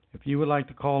 If you would like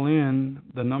to call in,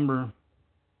 the number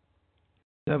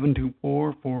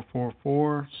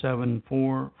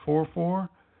 724-444-7444,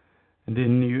 and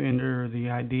then you enter the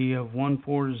ID of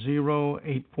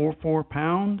 140844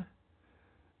 pound,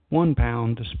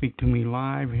 £1 to speak to me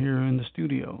live here in the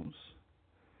studios.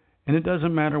 And it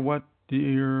doesn't matter what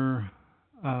you're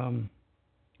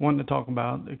wanting to talk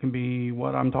about. It can be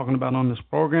what I'm talking about on this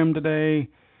program today.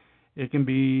 It can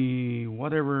be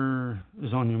whatever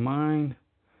is on your mind.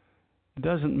 It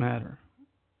doesn't matter.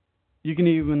 You can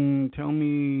even tell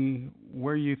me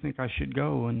where you think I should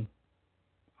go, and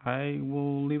I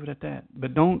will leave it at that.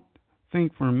 But don't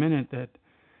think for a minute that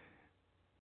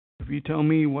if you tell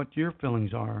me what your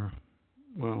feelings are,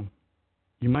 well,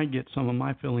 you might get some of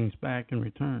my feelings back in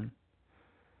return.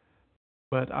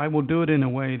 But I will do it in a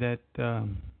way that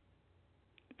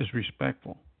is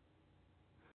respectful.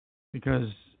 Because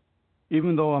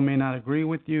even though I may not agree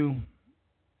with you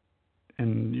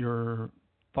and your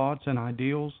thoughts and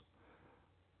ideals,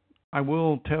 I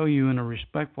will tell you in a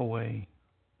respectful way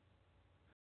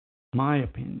my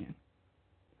opinion.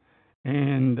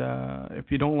 And if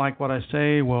you don't like what I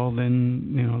say, well,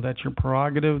 then, you know, that's your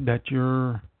prerogative. That's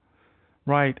your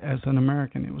right as an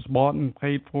American. It was bought and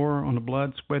paid for on the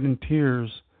blood, sweat, and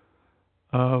tears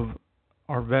of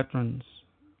our veterans.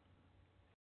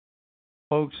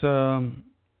 Folks,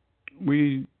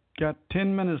 we got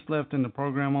 10 minutes left in the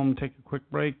program. I'm going to take a quick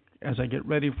break as I get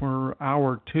ready for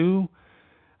hour 2.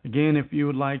 Again, if you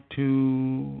would like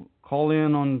to call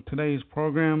in on today's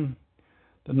program,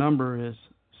 the number is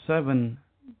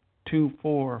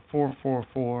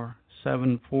 724-444-7444.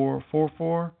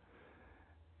 7444,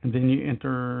 and then you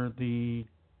enter the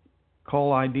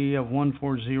call ID of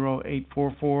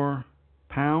 140844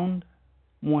 pound,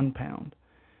 1 pound,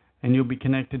 and you'll be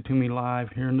connected to me live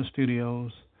here in the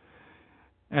studios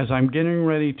as I'm getting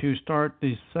ready to start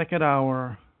the second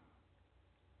hour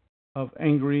of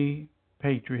Angry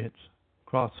Patriots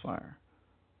Crossfire.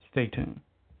 Stay tuned.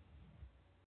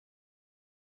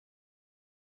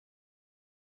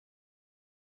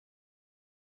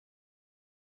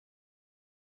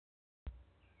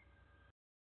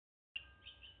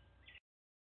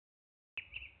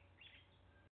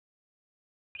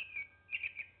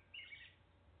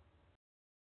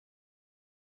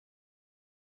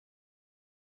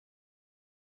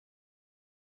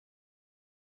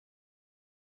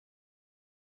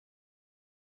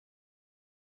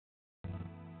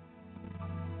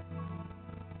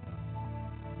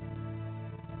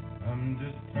 I'm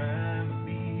just trying to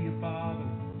be a father,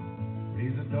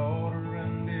 raise a daughter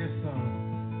and a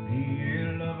son, be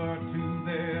a lover to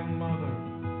their mother,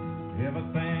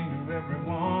 everything to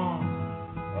everyone,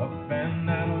 up and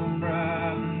down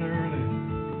bright and early,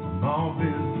 small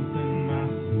business in my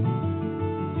soul.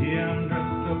 Yeah, I'm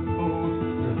dressed up for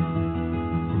success,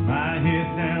 from my head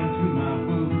down to my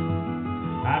boots.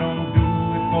 I don't do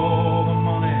it for the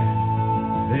money,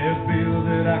 there's bills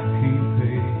that I can't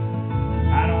pay.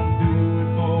 I don't do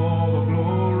it for the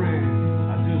glory,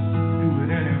 I just do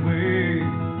it anyway.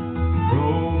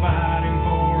 Providing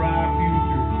for our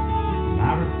future,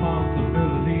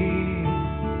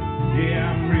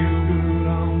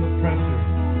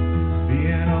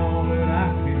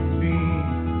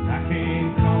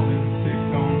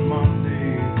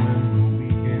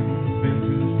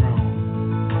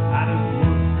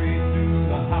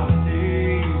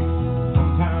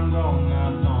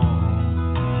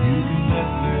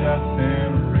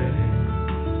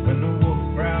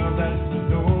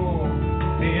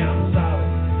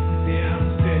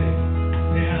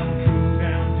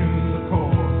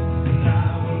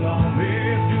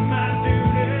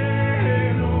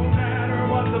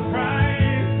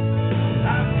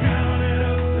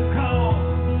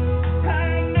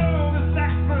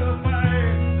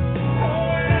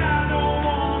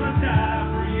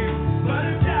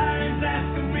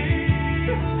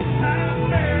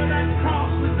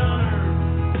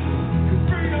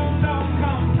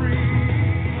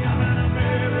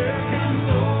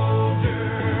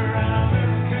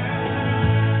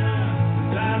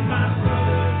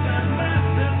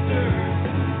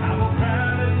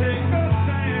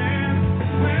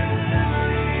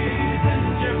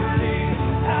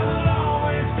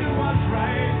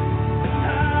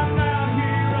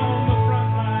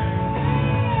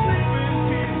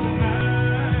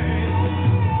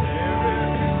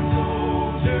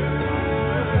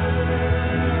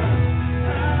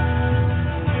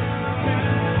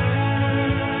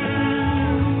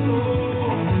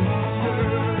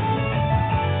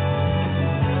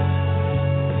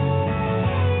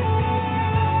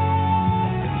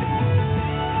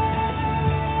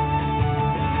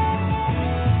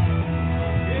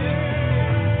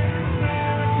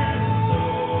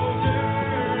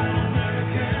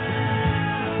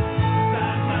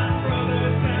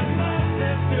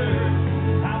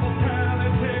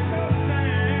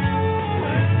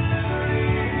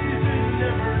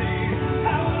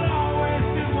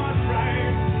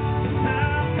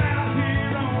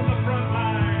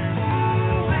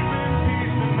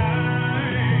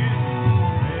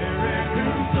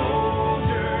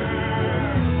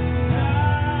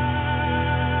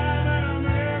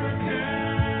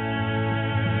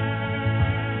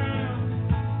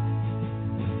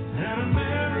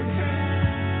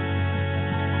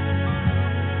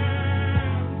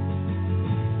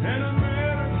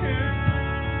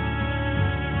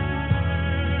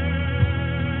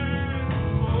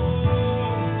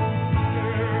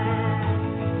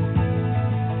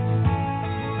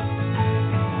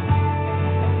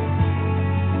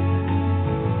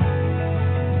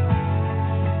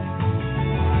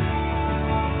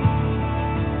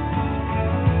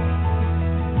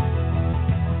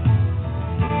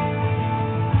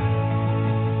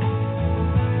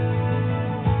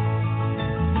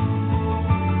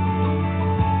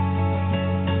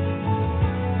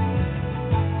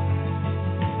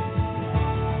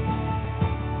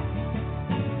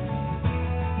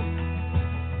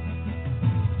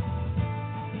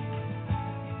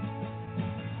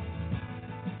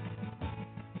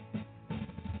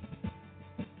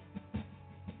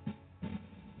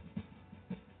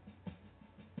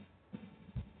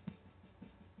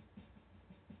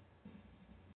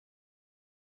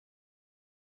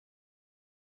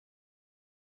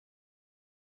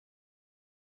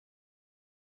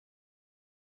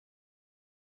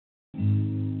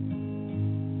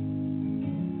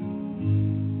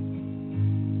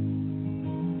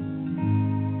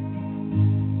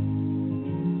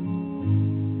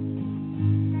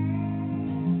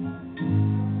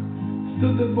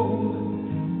 stood there boldly,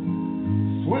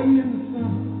 sweating in the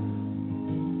sun.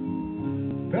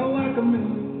 Felt like a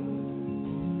million,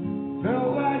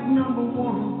 felt like number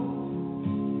one.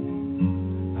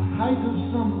 The height of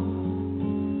summer,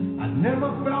 I never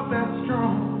felt that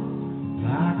strong,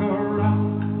 like a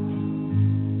rock.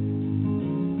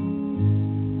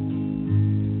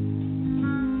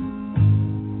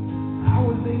 I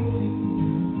was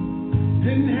 18,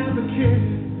 didn't have a kid,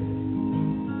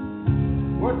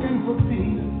 working for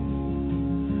peanuts,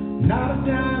 not a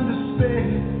dime to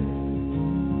spare.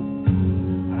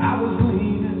 I was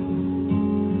leaning,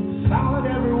 solid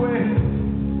everywhere,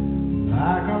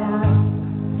 like a rock.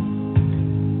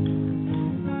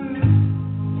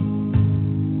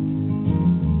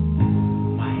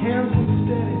 My hands were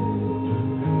steady,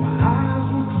 my eyes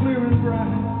were clear and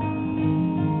bright.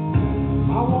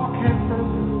 My walk had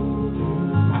purpose,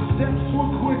 my steps were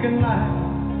quick and light.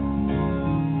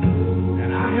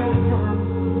 And I held firm,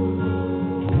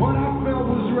 what I felt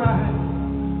was right,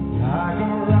 like a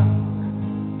rock.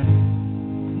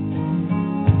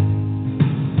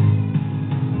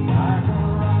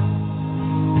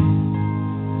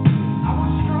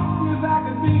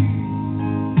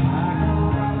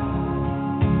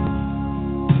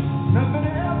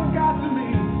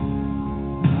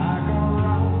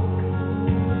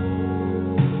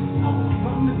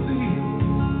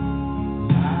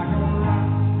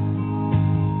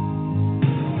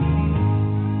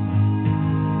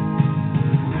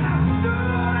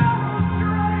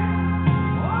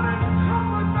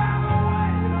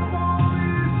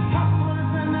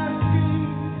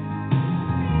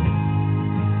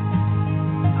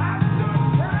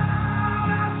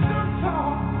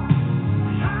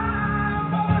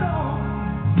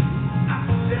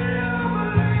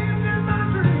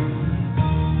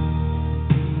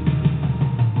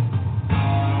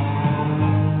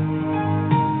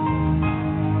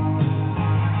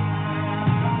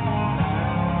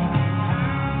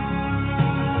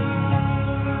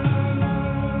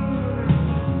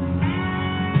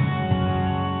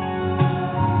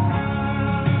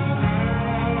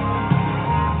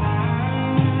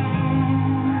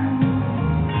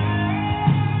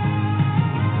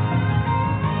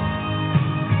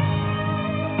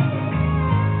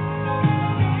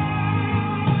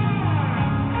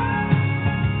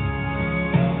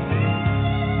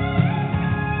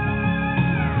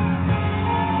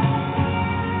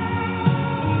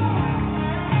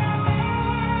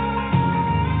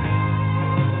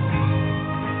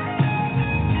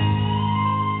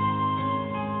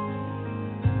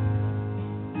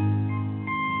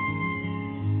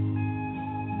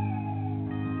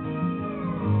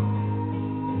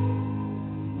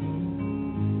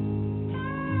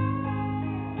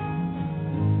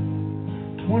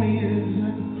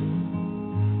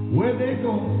 Where'd they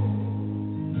go?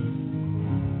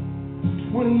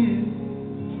 20 years,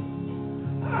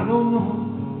 I don't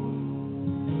know.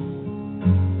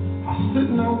 I sit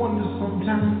and I wonder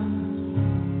sometimes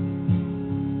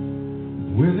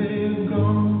where they've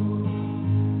gone.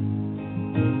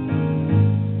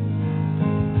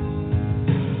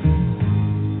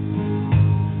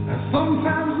 And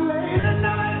sometimes late at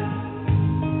night,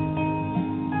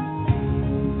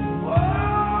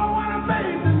 oh, when I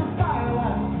bathe in the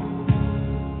firelight,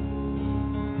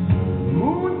 the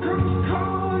moon comes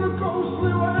calling a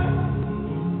ghostly white.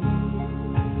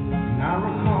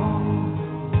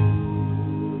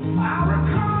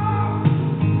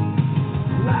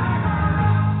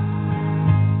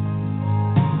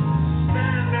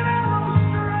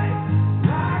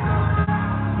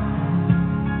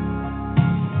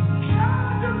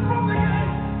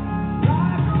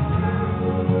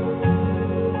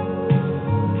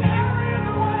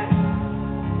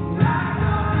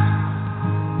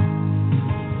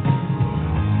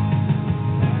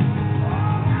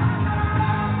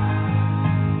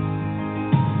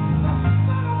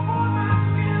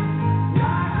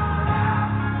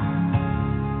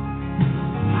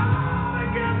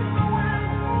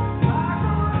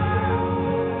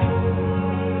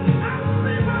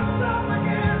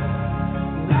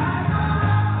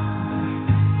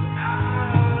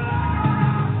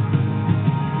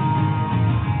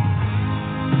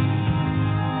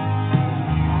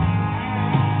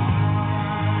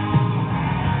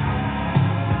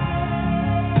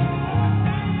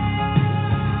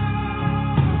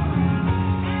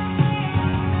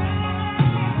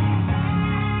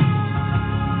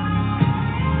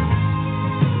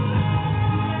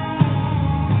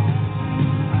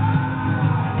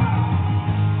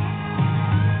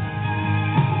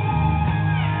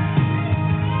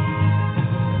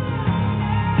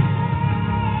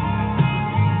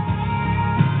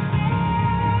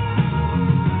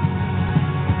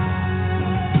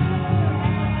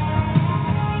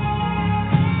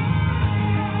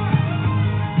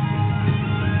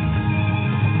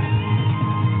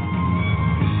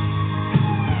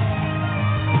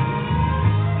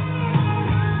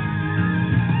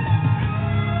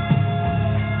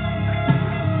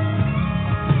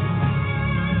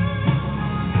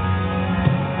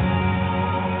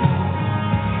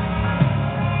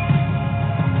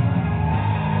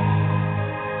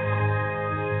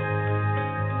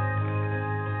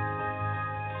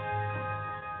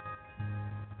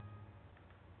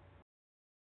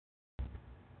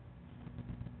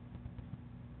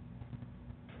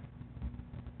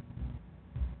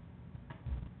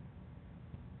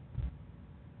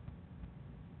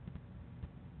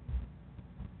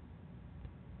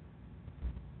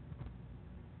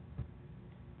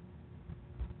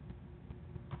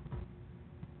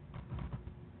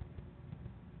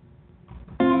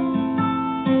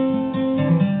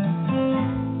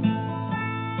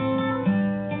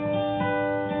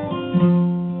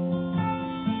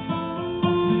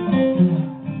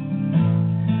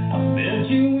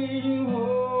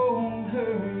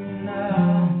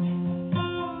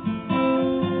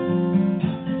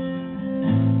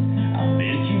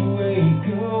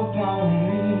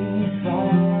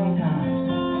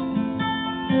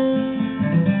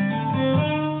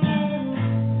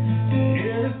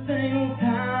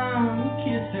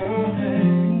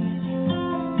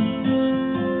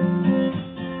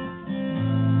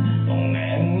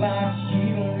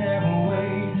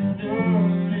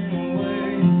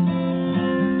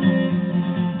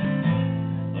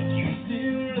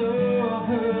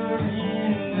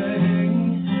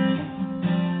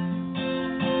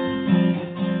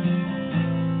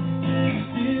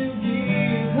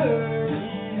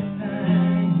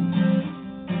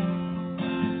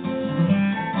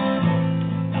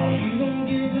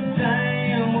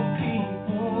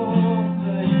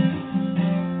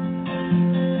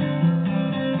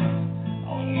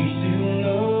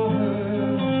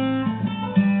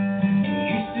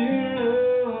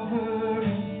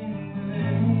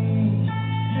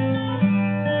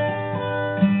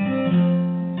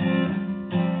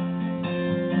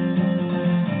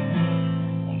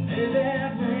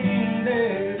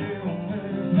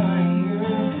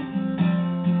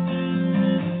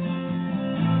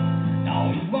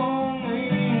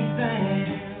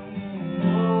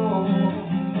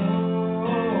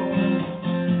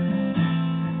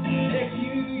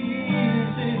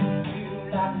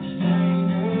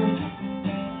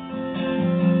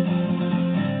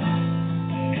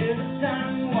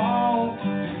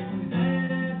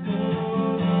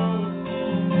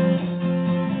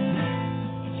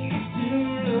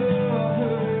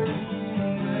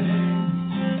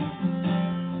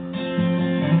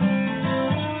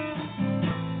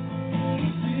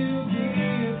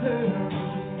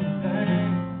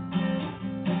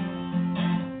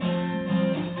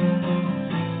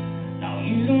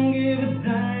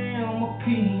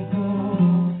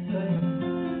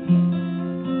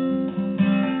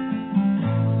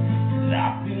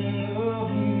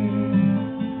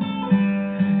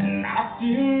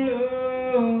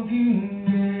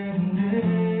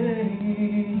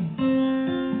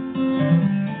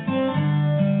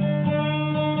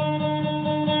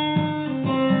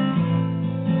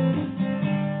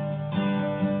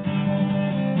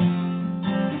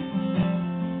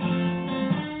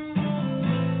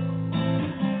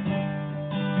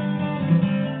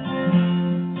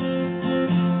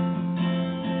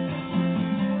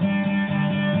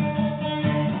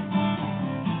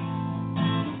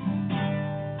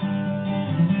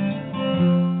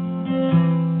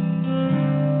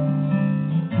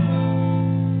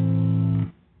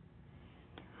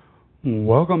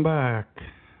 Welcome back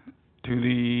to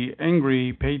the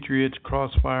Angry Patriots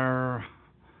Crossfire.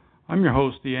 I'm your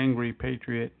host, the Angry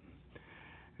Patriot.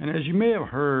 And as you may have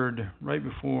heard right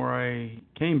before I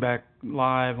came back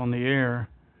live on the air,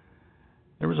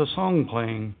 there was a song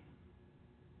playing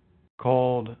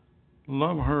called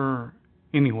Love Her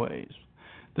Anyways.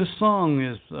 This song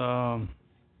is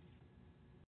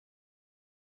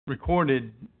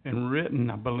recorded and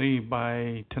written, I believe,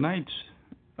 by tonight's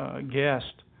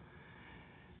guest.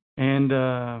 And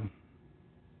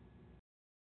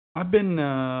I've been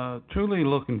truly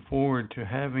looking forward to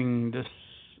having this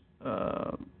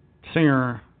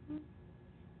singer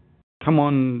come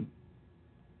on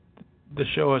the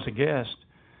show as a guest.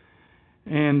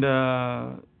 And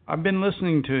I've been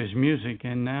listening to his music,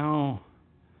 and now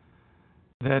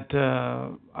that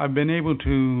I've been able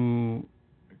to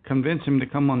convince him to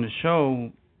come on the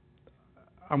show,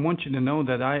 I want you to know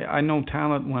that I know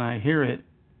talent when I hear it.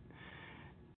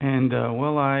 And,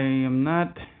 well, I am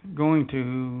not going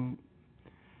to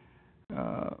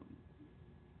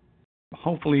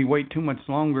hopefully wait too much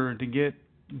longer to get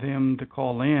them to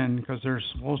call in, because they're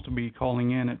supposed to be calling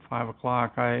in at 5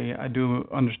 o'clock. I do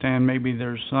understand maybe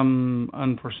there's some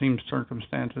unforeseen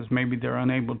circumstances. Maybe they're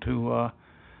unable to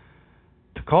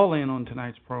call in on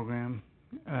tonight's program.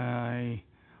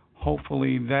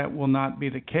 Hopefully that will not be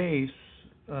the case.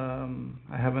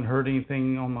 I haven't heard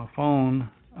anything on my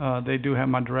phone. They do have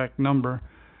my direct number.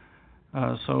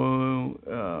 So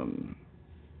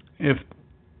if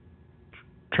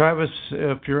Travis,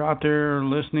 if you're out there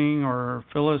listening, or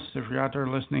Phyllis, if you're out there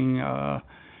listening,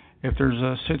 if there's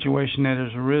a situation that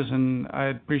has arisen,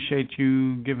 I'd appreciate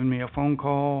you giving me a phone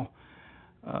call,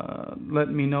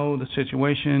 letting me know the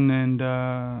situation,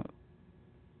 and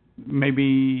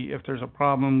maybe if there's a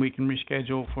problem, we can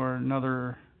reschedule for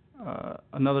another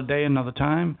day, another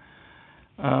time.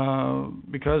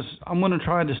 Because I'm going to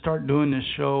try to start doing this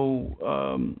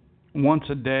show once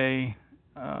a day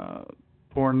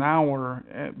for an hour,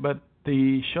 but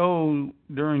the show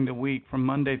during the week from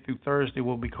Monday through Thursday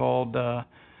will be called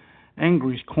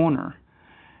Angry's Corner,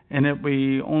 and it'll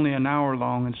be only an hour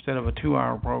long instead of a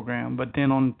 2-hour program. But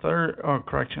then on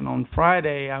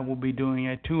Friday I will be doing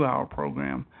a 2-hour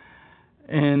program,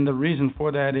 and the reason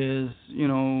for that is,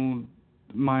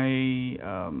 my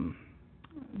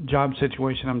job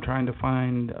situation. I'm trying to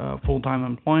find full-time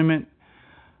employment,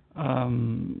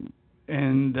 and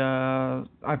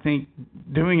I think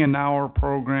doing an hour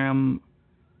program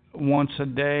once a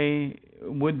day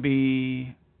would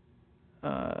be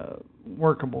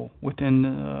workable within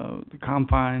the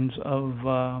confines of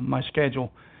my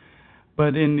schedule.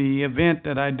 But in the event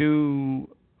that I do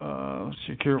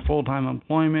secure full-time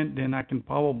employment, then I can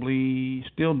probably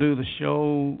still do the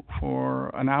show for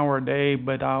an hour a day,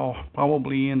 but I'll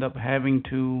probably end up having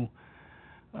to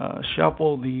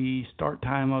shuffle the start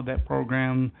time of that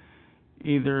program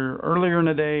either earlier in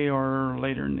the day or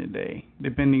later in the day,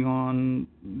 depending on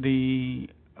the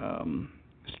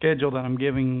schedule that I'm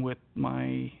giving with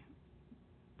my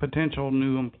potential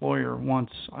new employer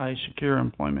once I secure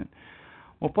employment.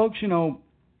 Well, folks,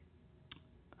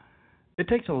 it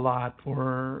takes a lot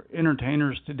for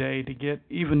entertainers today to get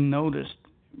even noticed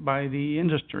by the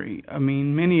industry. I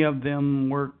mean, many of them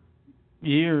work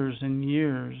years and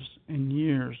years and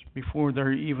years before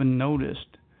they're even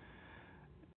noticed.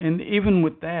 And even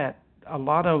with that, a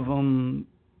lot of them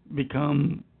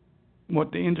become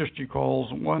what the industry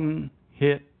calls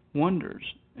one-hit wonders.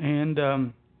 And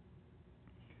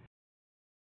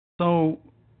so,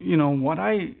 what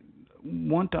I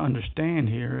want to understand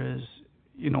here is,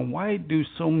 why do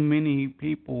so many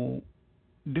people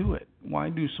do it? Why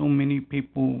do so many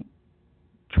people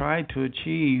try to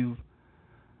achieve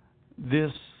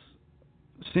this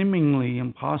seemingly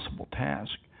impossible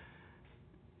task?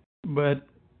 But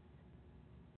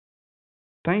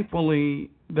thankfully,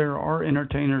 there are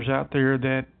entertainers out there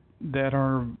that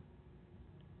are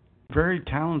very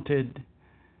talented,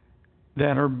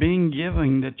 that are being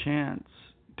given the chance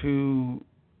to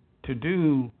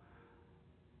do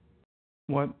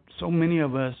what so many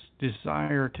of us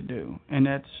desire to do, and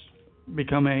that's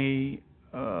become a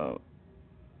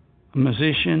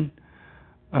musician,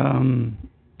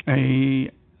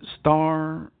 a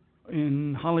star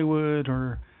in Hollywood,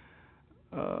 or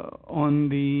on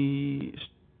the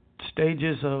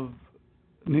stages of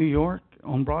New York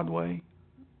on Broadway.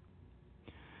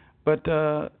 But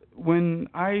when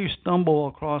I stumble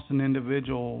across an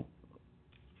individual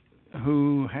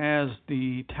who has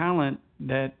the talent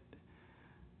that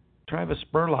Travis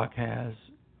Spurlock has,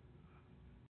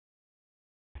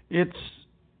 it's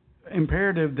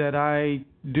imperative that I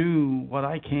do what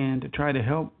I can to try to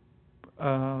help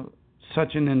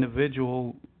such an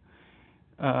individual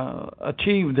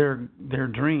achieve their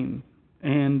dream.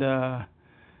 And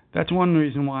that's one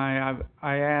reason why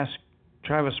I asked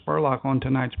Travis Spurlock on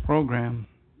tonight's program.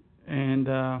 And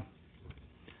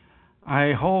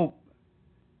I hope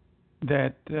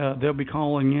that they'll be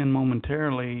calling in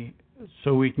momentarily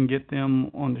so we can get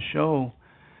them on the show.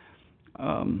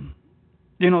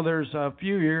 There's a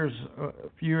few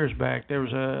years back, there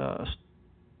was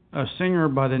a singer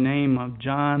by the name of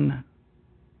John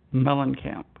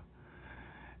Mellencamp.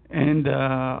 And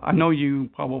I know you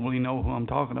probably know who I'm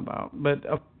talking about. But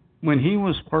when he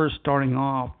was first starting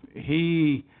off,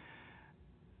 he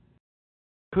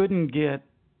couldn't get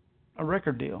a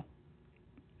record deal.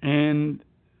 And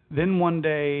then one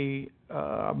day,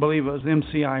 I believe it was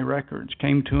MCI Records,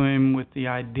 came to him with the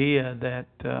idea that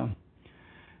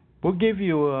we'll give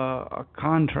you a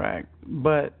contract,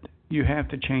 but you have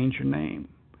to change your name.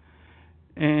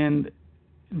 And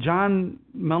John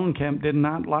Mellencamp did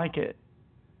not like it,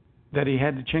 that he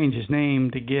had to change his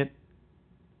name to get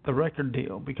the record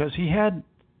deal, because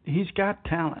he's got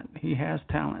talent. He has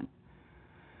talent.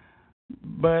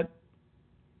 But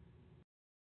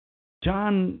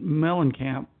John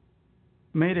Mellencamp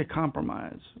made a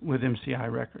compromise with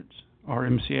MCI Records, or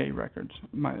MCA Records.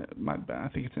 I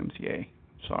think it's MCA.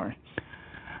 Sorry.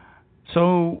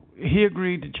 So he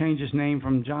agreed to change his name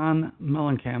from John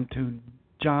Mellencamp to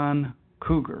John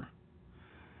Cougar.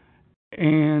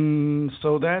 And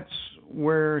so that's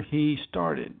where he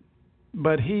started.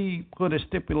 But he put a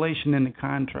stipulation in the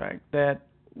contract that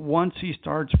once he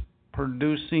starts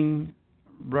producing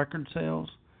record sales,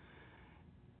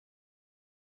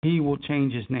 he will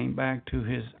change his name back to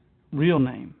his real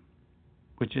name,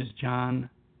 which is John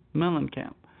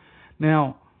Mellencamp.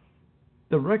 Now,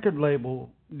 the record label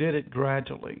did it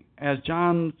gradually. As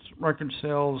John's record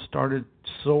sales started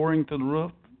soaring to the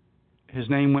roof, his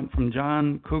name went from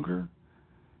John Cougar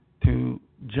to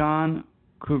John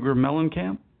Cougar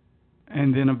Mellencamp,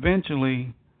 and then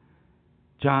eventually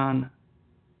John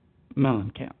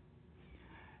Mellencamp.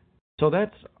 So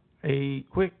that's a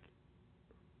quick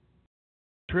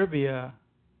trivia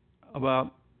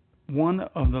about one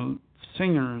of the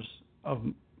singers of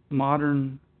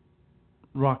modern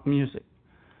rock music.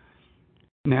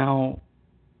 Now,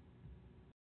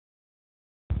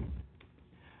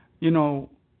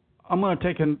 I'm going to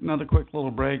take another quick little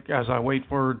break as I wait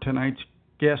for tonight's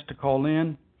guest to call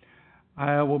in.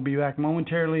 I will be back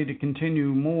momentarily to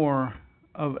continue more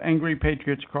of Angry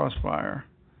Patriots Crossfire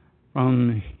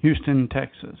from Houston,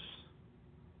 Texas.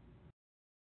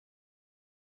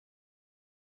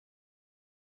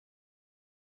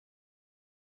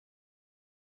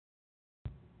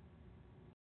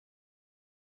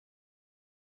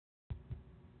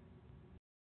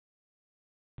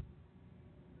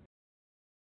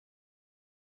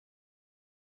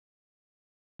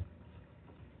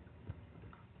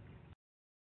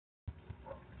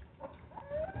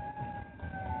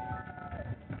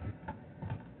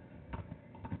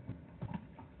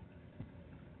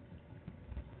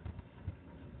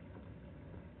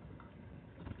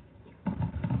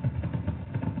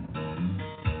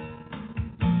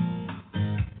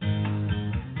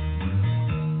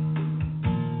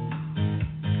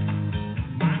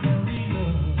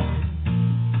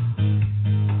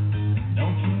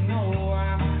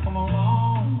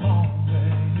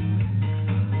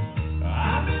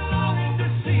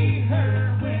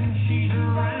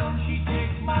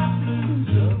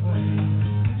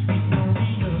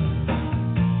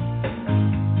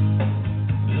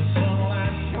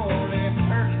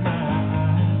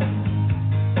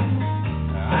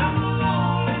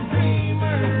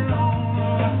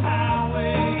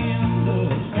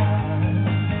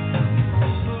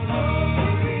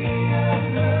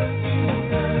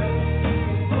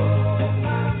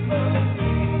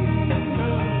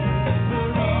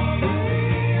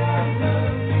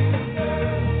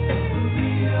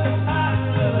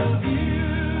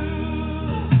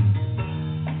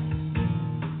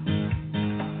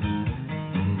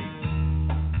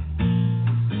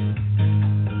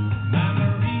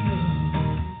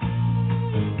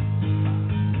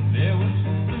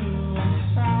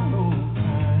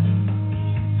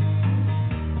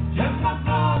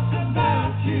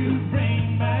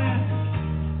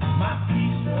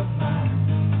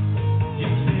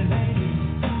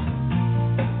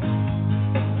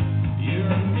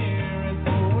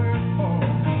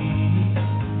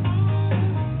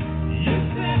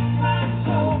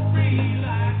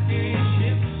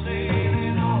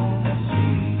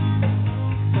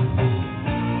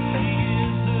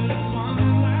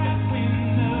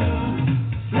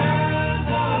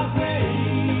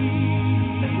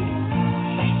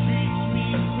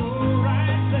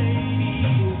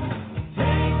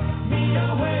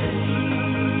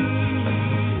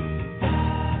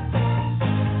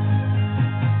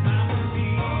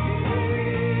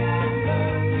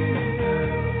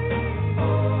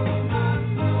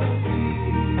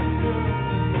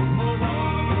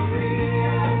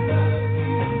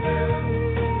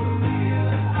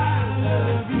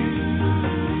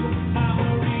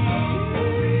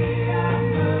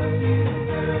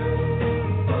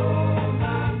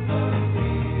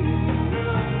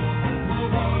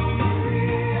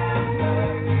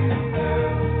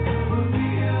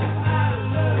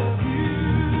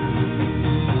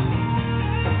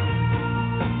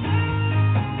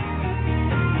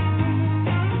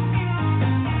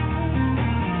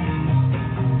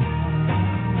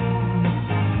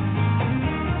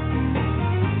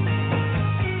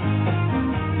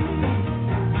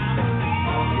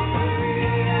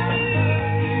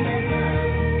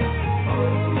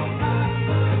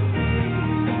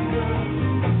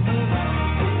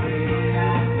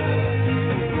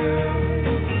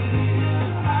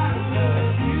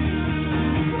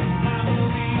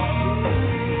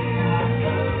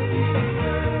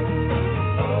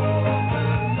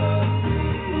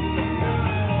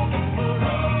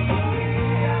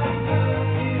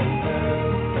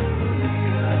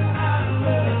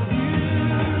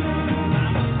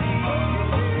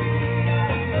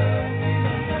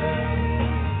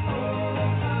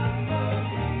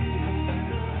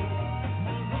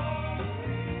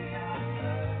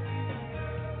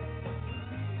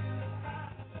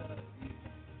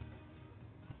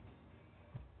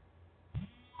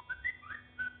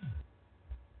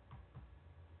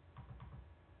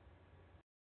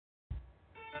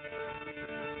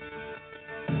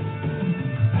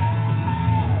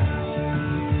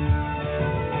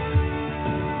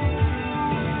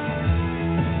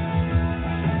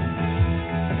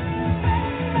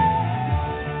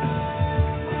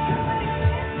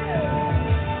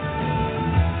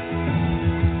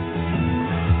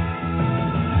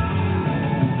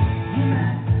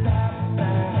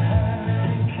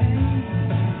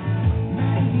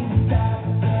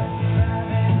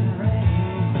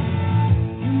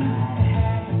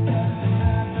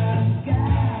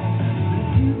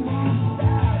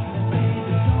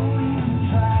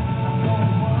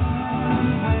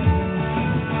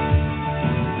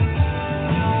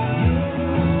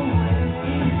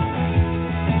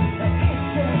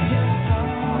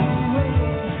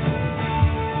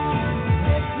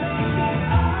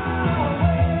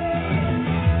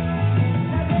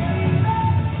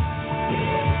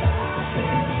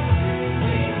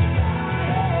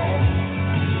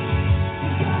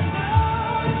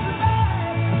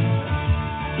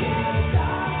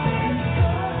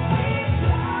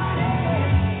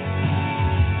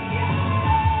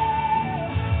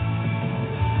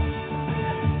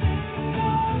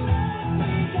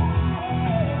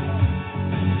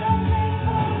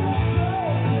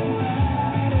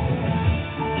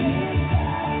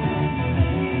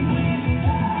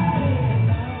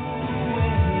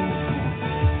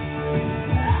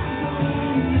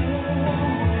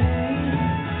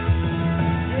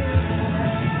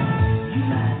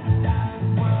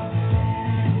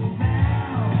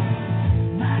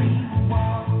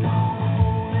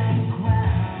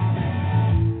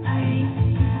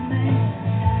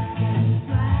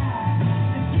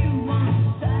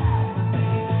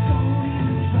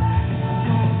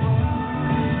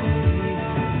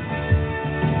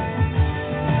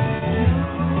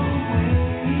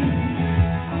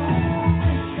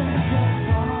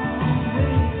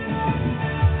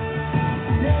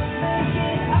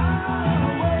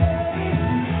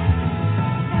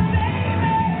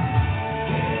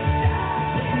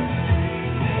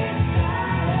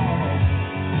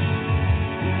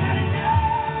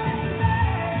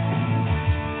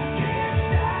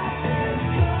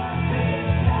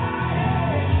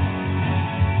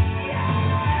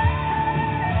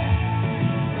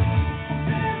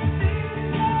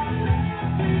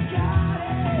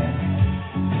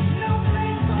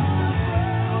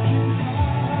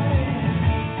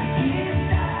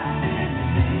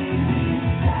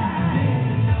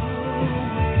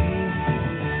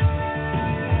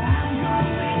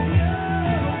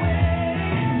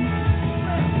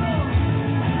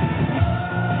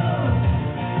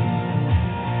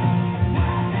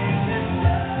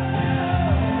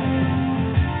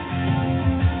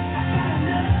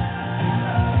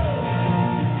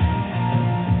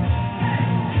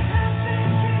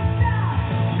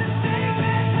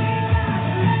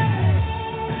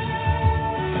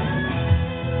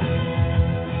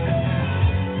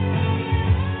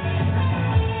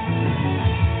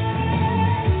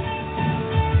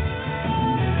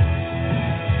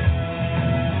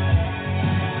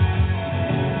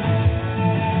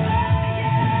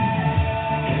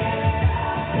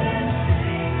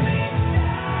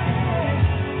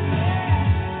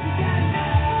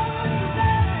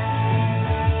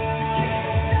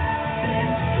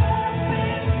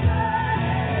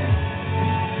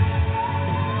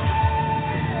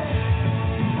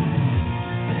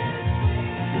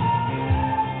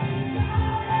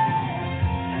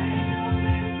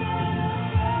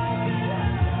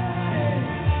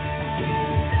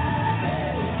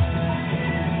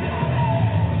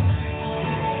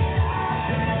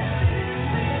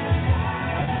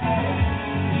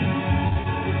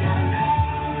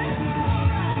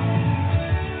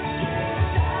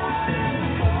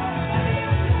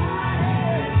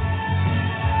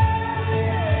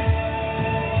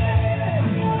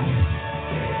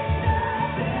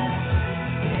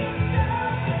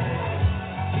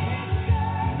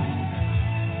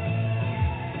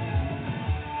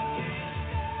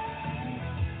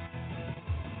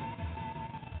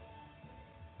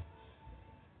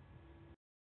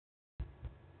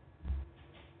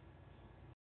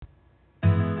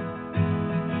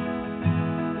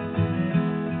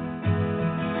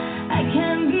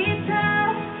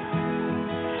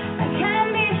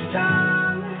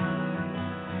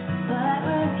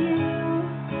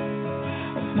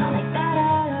 not like that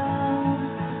at all.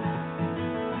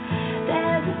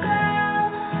 There's a girl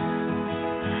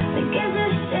that gives a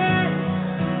shit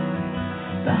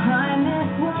behind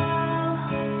this wall.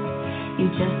 You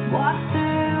just walk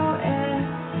through it,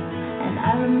 and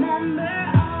I remember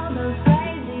all those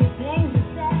crazy things you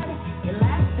said. You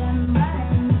left them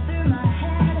running through my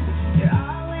head. You're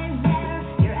always there,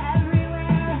 you're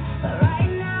everywhere, but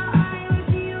right now I wish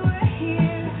you were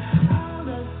here. All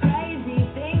those crazy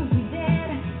things we did,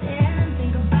 didn't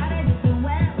think about it, just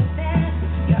went with it.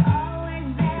 You're always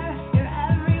there, you're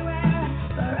everywhere,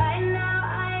 but right now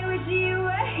I wish you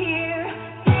were here.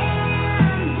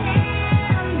 Damn,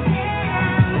 damn,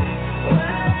 damn, what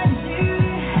I'd do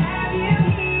to have you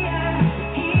here.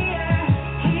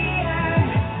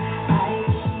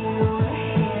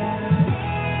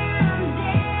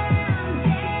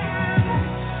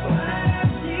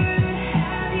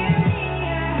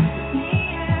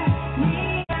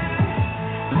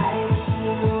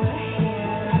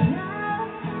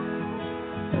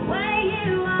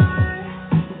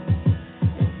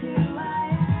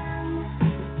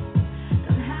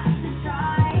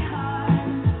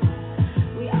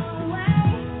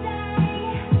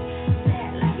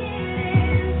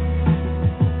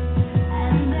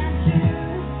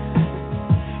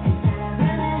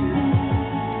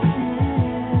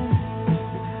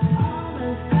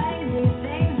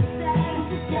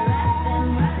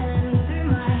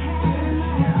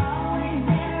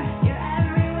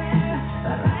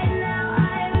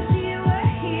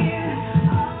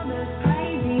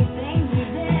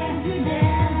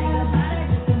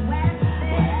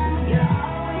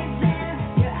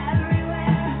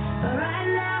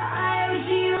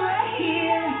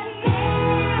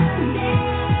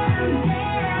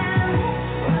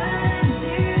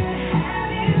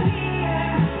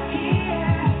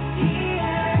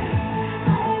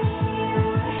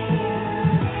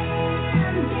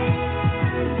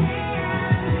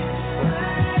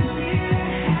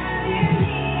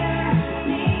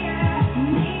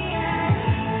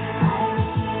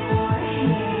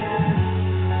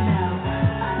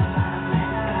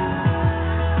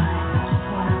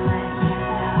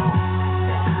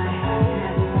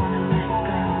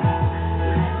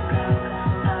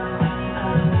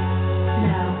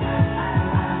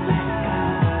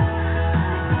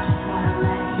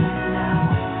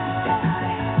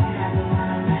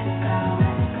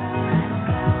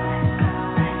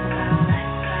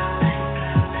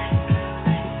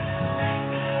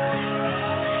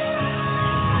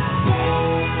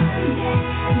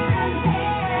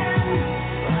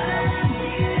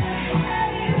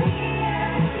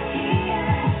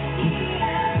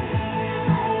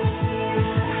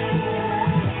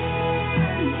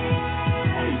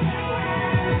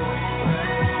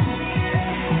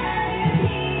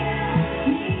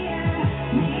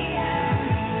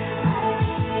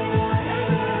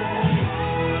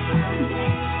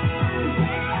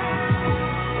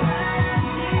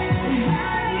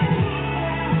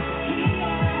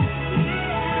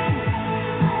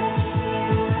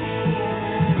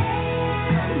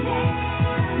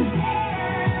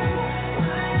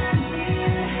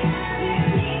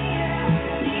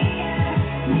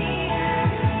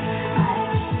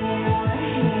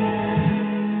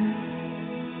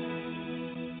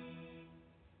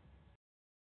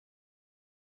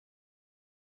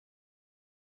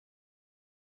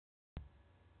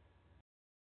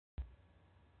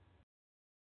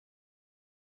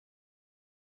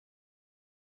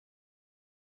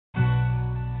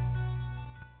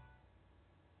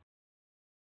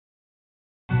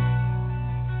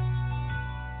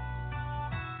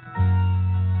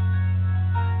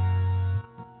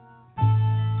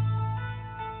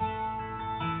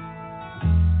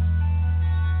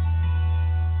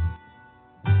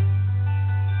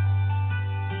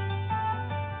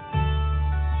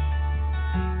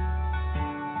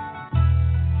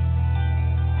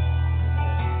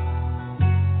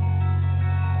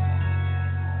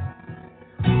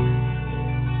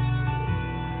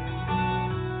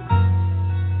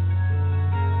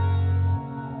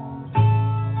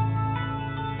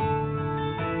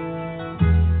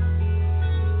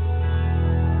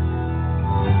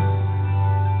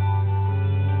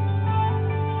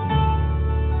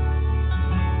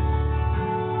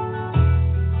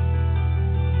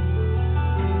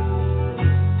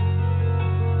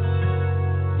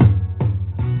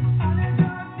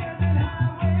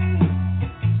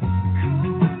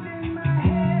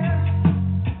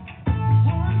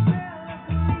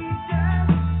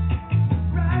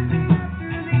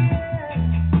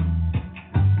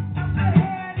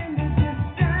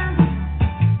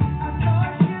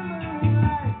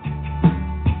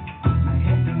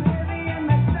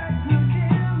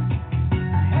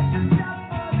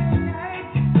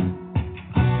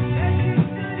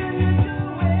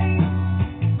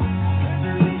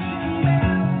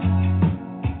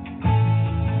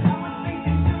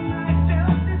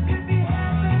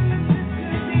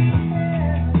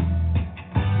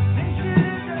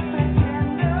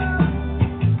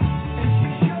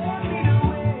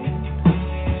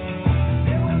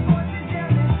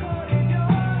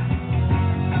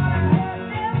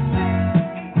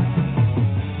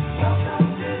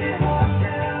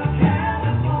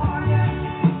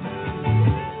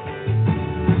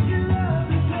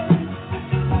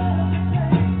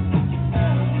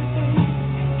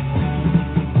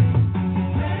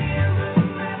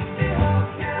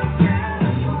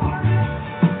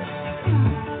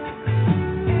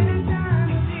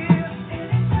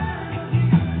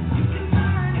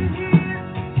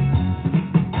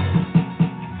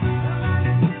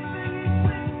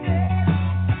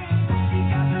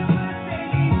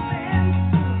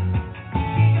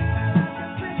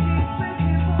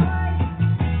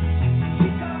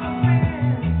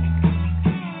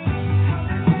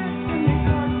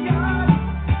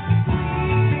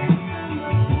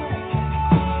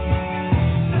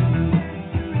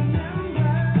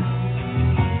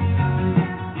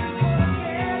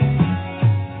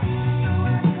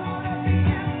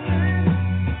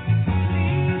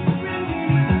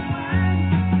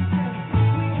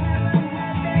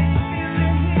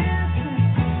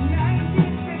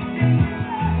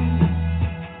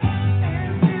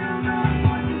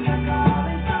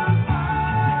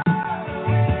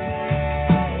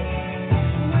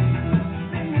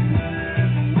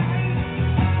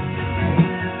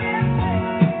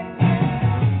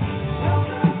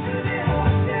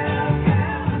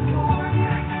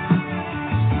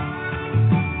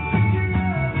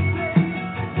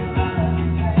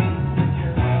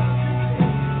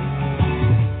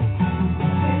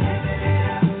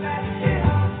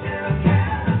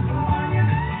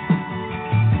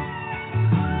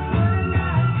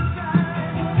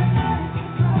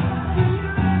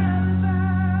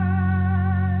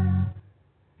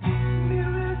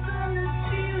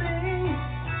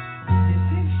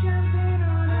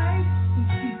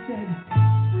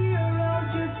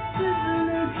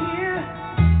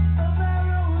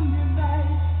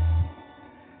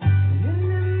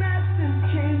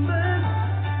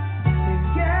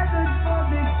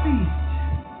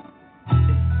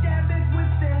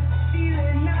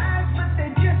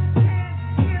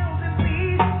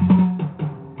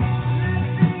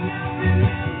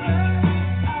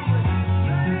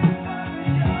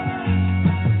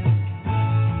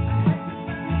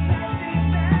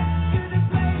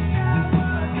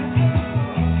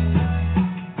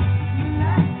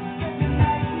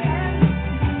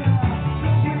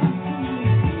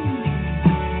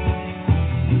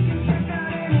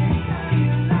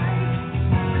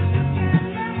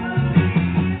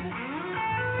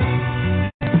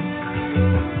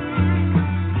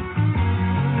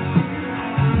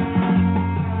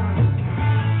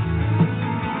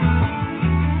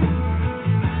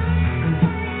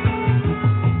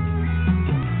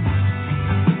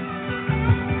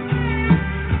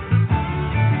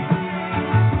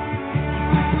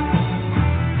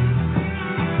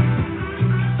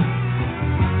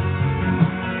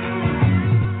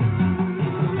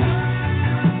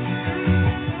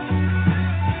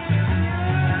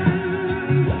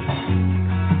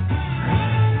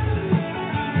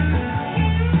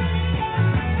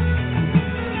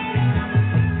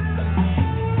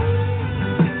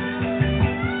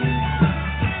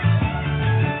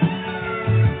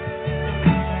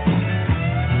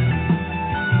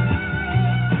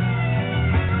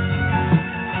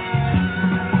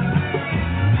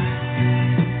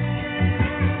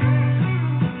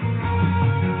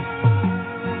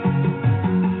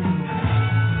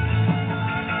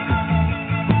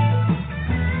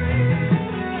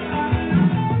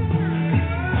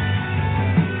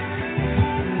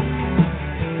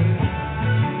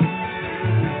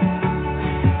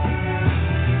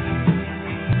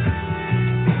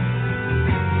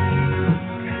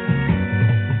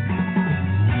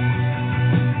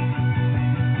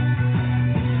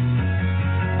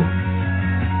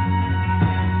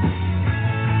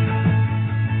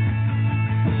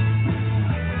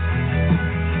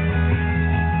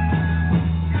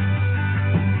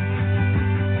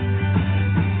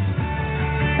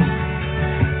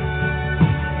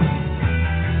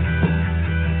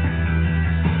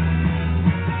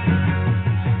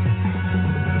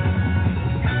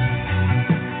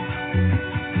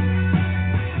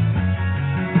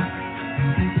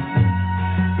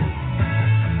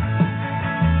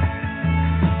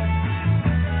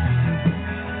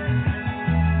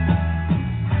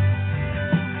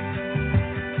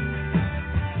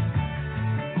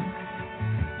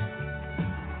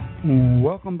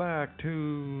 Welcome back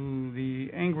to the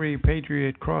Angry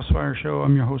Patriot Crossfire Show.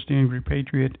 I'm your host, the Angry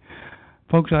Patriot.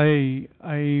 Folks, I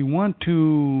want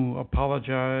to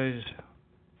apologize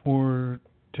for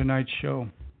tonight's show.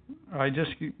 I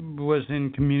just was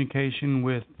in communication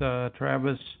with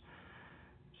Travis'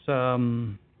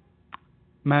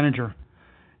 manager,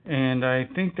 and I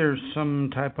think there's some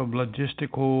type of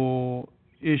logistical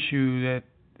issue that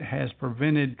has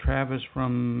prevented Travis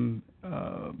from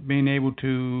being able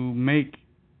to make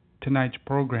tonight's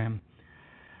program.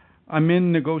 I'm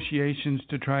in negotiations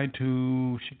to try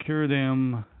to secure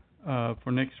them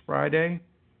for next Friday.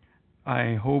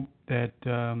 I hope that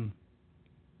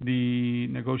the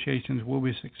negotiations will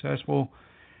be successful,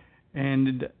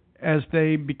 and as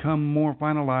they become more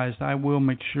finalized, I will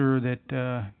make sure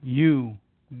that you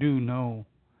do know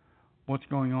what's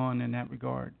going on in that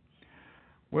regard.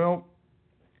 Well,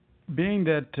 being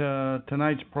that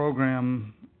tonight's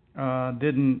program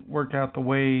didn't work out the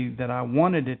way that I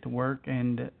wanted it to work,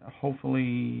 and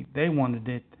hopefully they wanted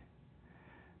it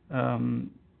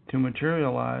to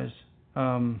materialize,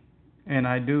 and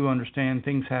I do understand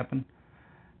things happen,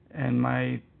 and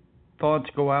my thoughts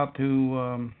go out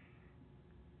to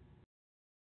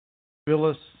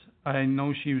Phyllis. I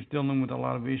know she was dealing with a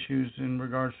lot of issues in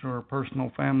regards to her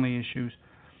personal family issues,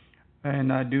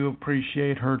 and I do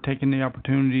appreciate her taking the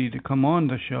opportunity to come on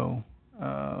the show.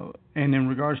 And in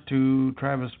regards to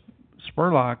Travis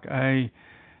Spurlock, I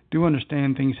do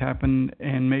understand things happen,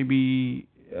 and maybe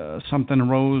something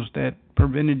arose that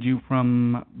prevented you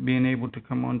from being able to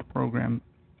come on the program.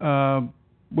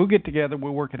 We'll get together.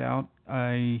 We'll work it out.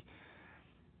 I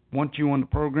want you on the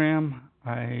program.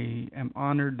 I am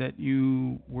honored that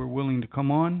you were willing to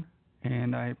come on,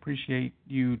 and I appreciate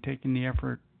you taking the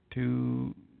effort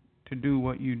to do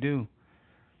what you do.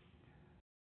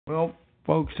 Well,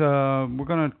 folks, we're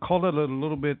going to call it a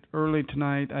little bit early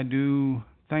tonight. I do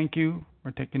thank you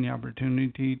for taking the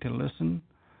opportunity to listen.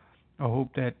 I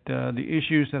hope that the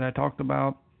issues that I talked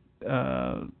about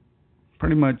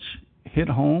pretty much hit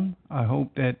home. I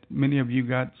hope that many of you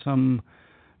got some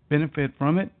benefit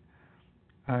from it.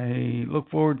 I look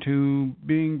forward to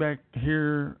being back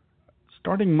here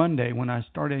starting Monday when I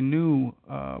start a new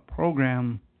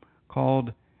program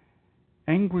called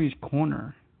Angry's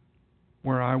Corner,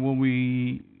 where I will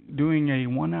be doing a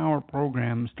 1-hour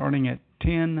program starting at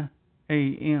 10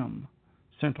 a.m.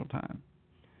 Central Time.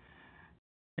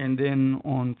 And then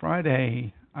on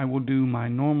Friday, I will do my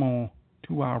normal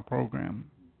 2-hour program,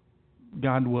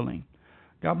 God willing.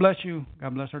 God bless you.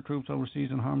 God bless our troops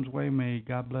overseas in harm's way. May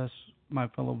God bless my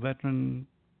fellow veteran,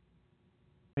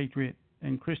 patriot,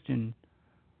 and Christian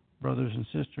brothers and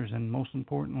sisters. And most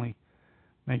importantly,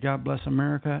 may God bless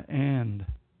America and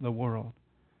the world.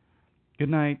 Good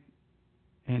night,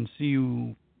 and see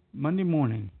you Monday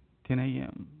morning, 10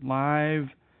 a.m., live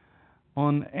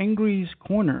on Angry's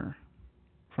Corner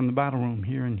from the Battle Room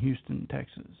here in Houston,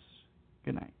 Texas.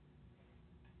 Good night.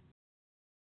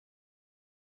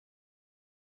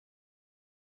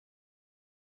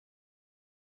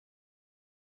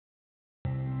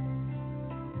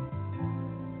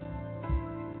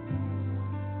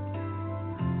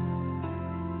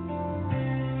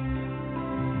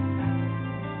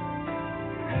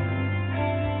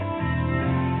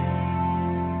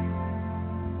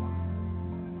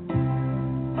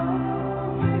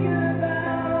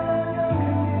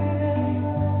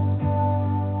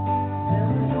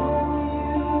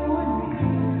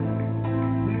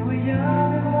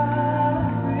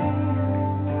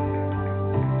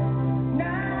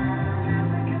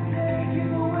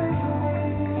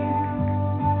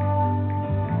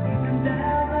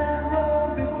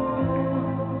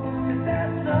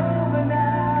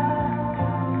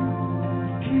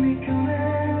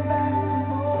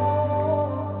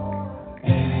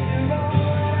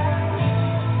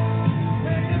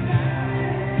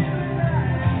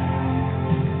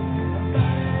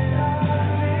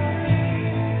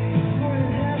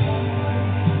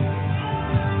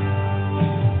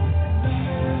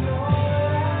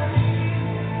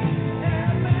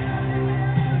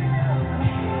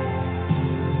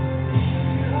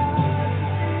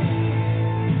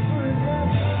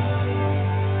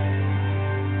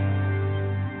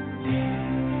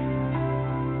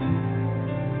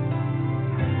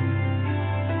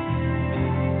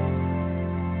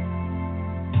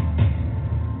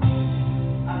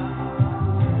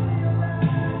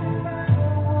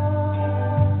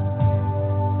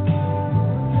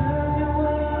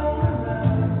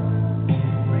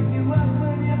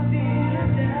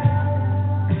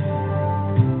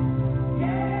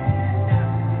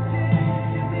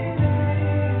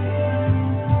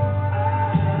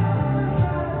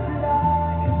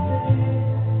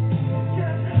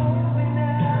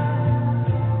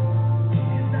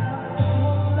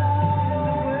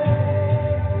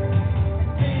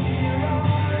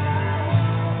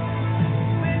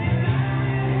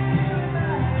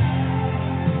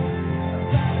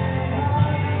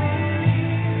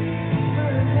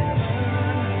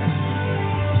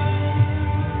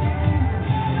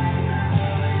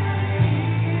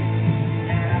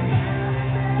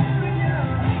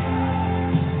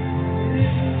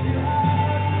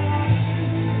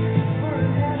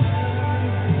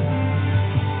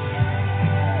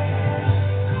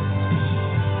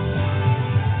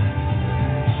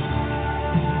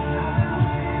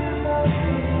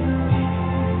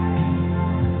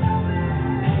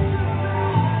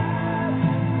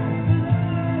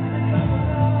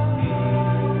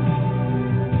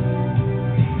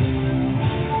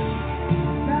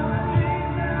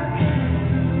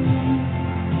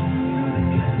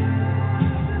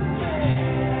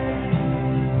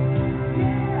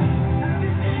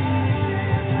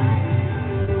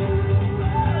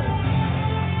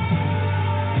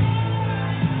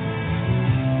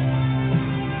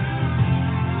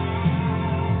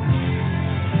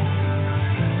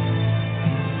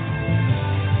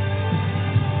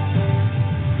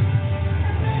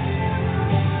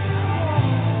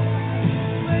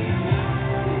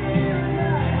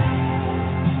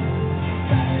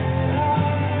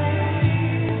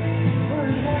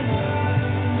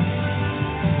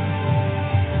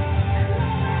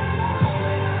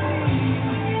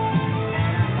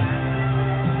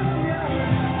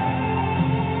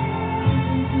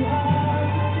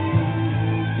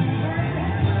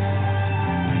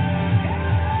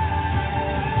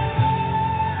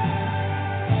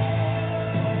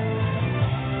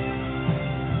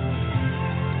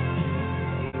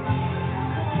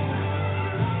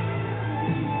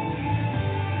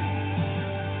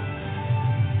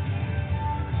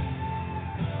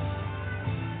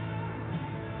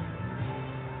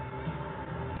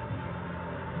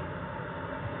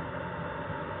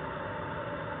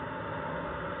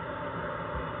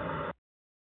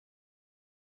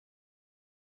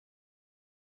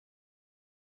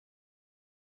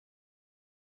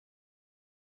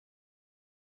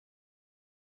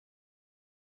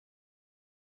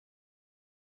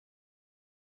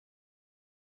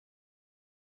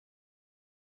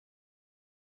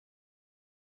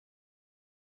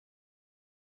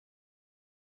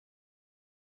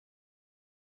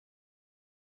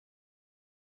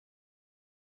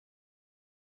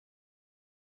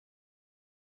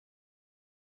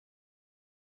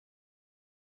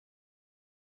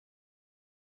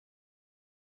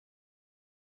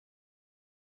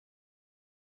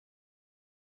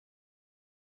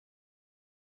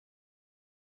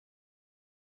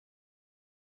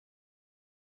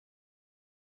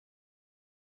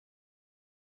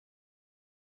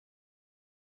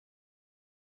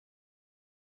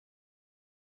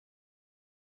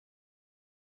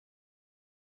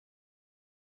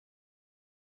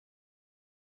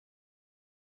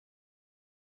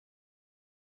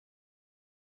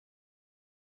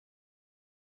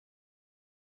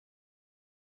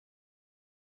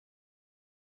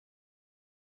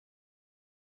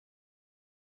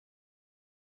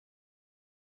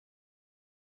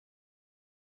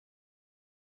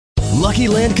 Lucky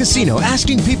Land Casino,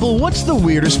 asking people, what's the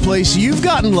weirdest place you've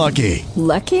gotten lucky?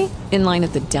 Lucky? In line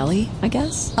at the deli, I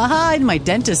guess? Aha, in my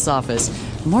dentist's office.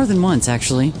 More than once,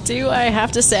 actually. Do I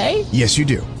have to say? Yes, you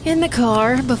do. In the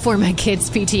car before my kids'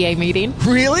 PTA meeting.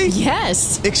 Really?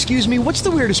 Yes. Excuse me, what's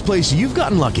the weirdest place you've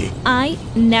gotten lucky? I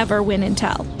never win and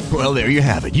tell. Well, there you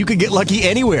have it. You can get lucky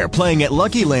anywhere, playing at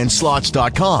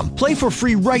LuckyLandSlots.com. Play for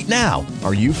free right now.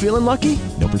 Are you feeling lucky?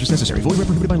 No purchase necessary. Void where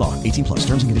prohibited by law. 18 plus.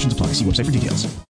 Terms and conditions apply. See website for details.